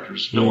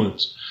 characters,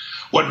 villains.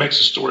 What makes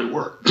a story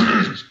work?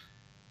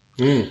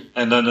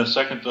 And then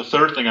the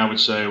third thing I would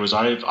say was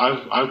I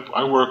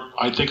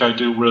think I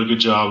do a really good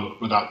job,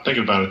 without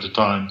thinking about it at the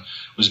time,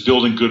 was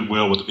building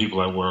goodwill with the people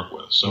I work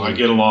with. So I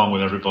get along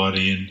with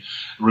everybody, and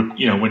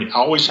when you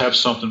always have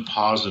something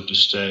positive to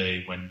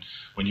say when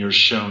you're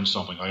shown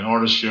something, like an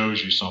artist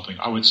shows you something,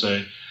 I would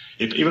say,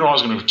 even though I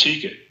was going to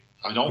critique it,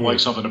 I don't like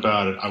something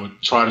about it, I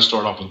would try to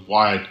start off with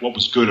what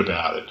was good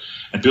about it,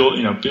 and build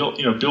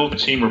a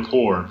team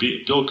rapport,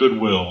 build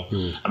goodwill.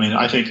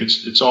 I think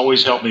it's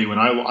always helped me when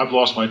I've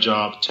lost my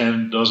job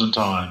 10 dozen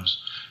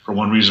times for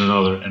one reason or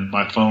another, and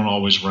my phone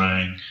always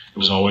rang. There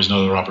was always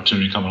another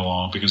opportunity coming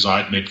along, because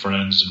I'd made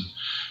friends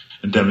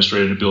and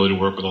demonstrated an ability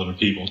to work with other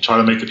people. Try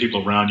to make the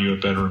people around you a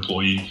better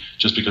employee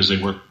just because they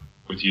work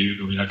with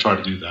you. I try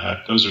to do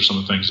that. Those are some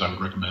of the things I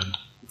would recommend.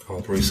 Oh,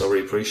 Bruce, I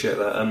really appreciate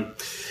that.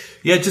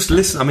 Just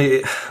listen.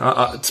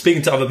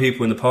 Speaking to other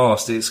people in the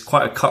past, it's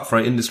quite a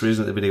cutthroat industry,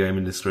 isn't it, the video game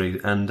industry?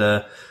 And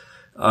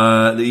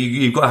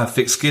you've got to have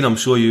thick skin. I'm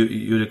sure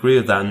you would agree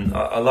with that. And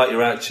I like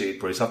your attitude,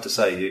 Bruce. I have to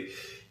say,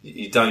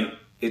 you don't.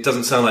 It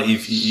doesn't sound like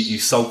you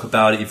sulk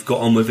about it. You've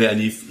got on with it,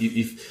 and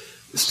you've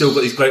still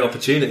got these great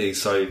opportunities.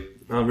 So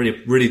I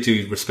really, really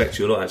do respect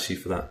you a lot, actually,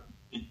 for that.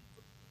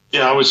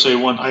 Yeah, I would say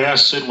I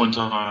asked Sid one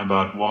time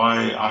about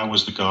why I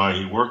was the guy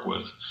he worked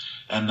with.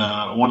 And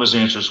one of his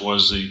answers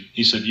was,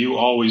 he said, you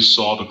always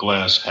saw the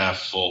glass half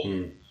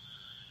full.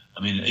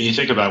 You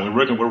think about it,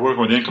 we're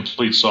working with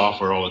incomplete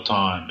software all the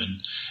time.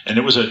 And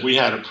we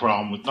had a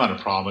problem with, not a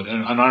problem, but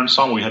on our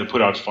ensemble we had to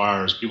put out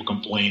fires, people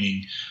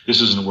complaining,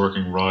 this isn't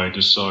working right,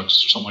 this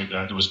sucks, or something like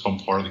that. It was some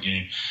part of the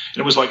game. And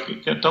it was like,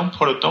 don't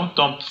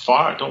dump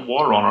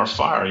water on our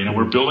fire.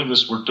 We're building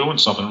this, we're doing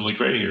something really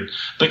great here.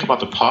 Think about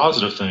the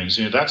positive things.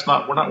 We're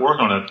not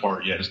working on that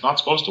part yet. It's not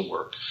supposed to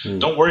work.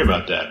 Don't worry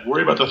about that.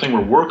 Worry about the thing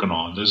we're working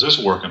on. Is this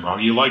working? Or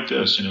you like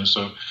this?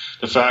 So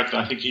the fact,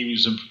 I think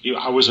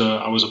I was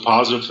a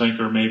positive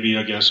thinker, maybe,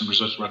 I guess, in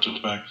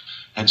retrospect,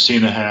 and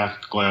seeing the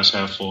glass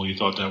half full, you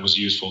thought that was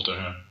useful to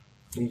him.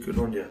 Good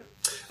on you.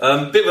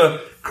 Bit of a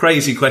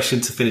crazy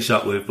question to finish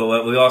up with,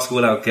 but we ask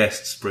all our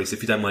guests, Bruce,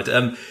 if you don't mind.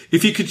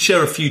 If you could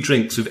share a few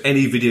drinks with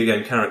any video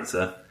game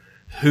character,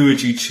 who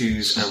would you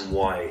choose and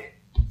why?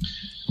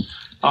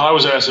 I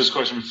was asked this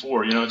question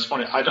before. It's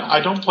funny.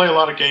 I don't play a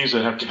lot of games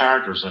that have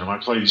characters in them. I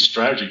play these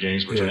strategy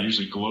games, which are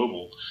usually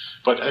global.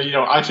 But,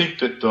 I think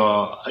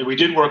that we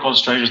did work on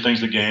Stranger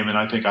Things, the game, and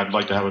I think I'd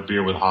like to have a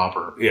beer with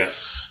Hopper. Yeah.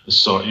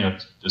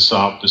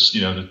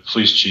 The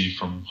police chief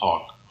from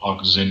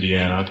Hawkins,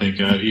 Indiana. I think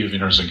he'd be an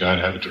interesting guy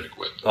to have a drink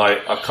with. I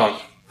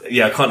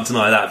can't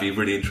deny that. I'd be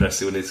really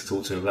interested. We need to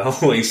talk to him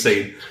about what he's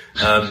seen.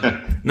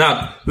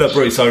 Now, look,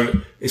 Bruce,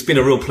 it's been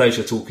a real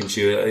pleasure talking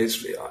to you.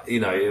 It's,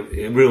 it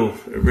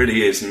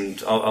really is.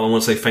 And I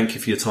want to say thank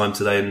you for your time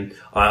today. And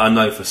I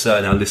know for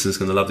certain our listeners are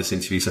going to love this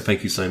interview. So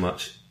thank you so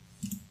much.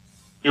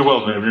 You're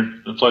welcome,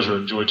 Adrian. A pleasure.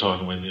 Enjoy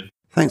talking with you.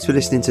 Thanks for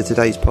listening to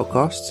today's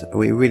podcast.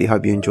 We really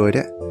hope you enjoyed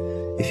it.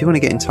 If you want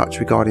to get in touch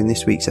regarding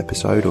this week's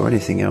episode or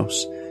anything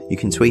else, you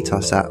can tweet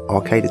us at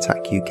Arcade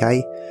Attack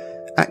UK,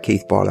 at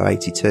Keith Barlow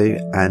 82,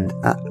 and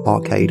at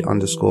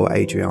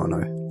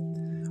Arcade_Adriano.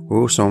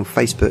 We're also on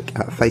Facebook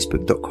at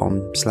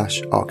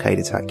facebook.com/Arcade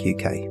Attack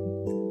UK.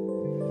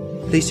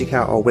 Please check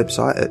out our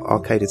website at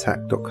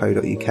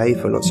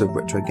arcadeattack.co.uk for lots of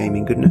retro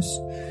gaming goodness,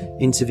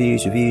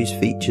 interviews, reviews,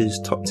 features,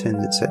 top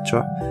 10s,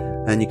 etc.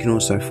 And you can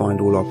also find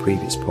all our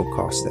previous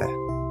podcasts there.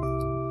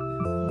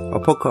 Our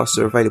podcasts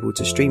are available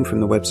to stream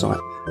from the website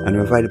and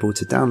are available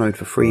to download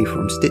for free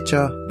from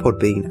Stitcher,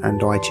 Podbean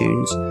and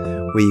iTunes,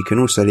 where you can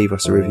also leave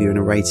us a review and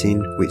a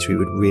rating, which we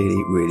would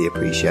really, really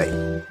appreciate.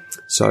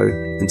 So,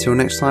 until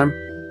next time,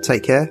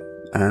 take care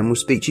and we'll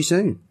speak to you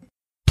soon.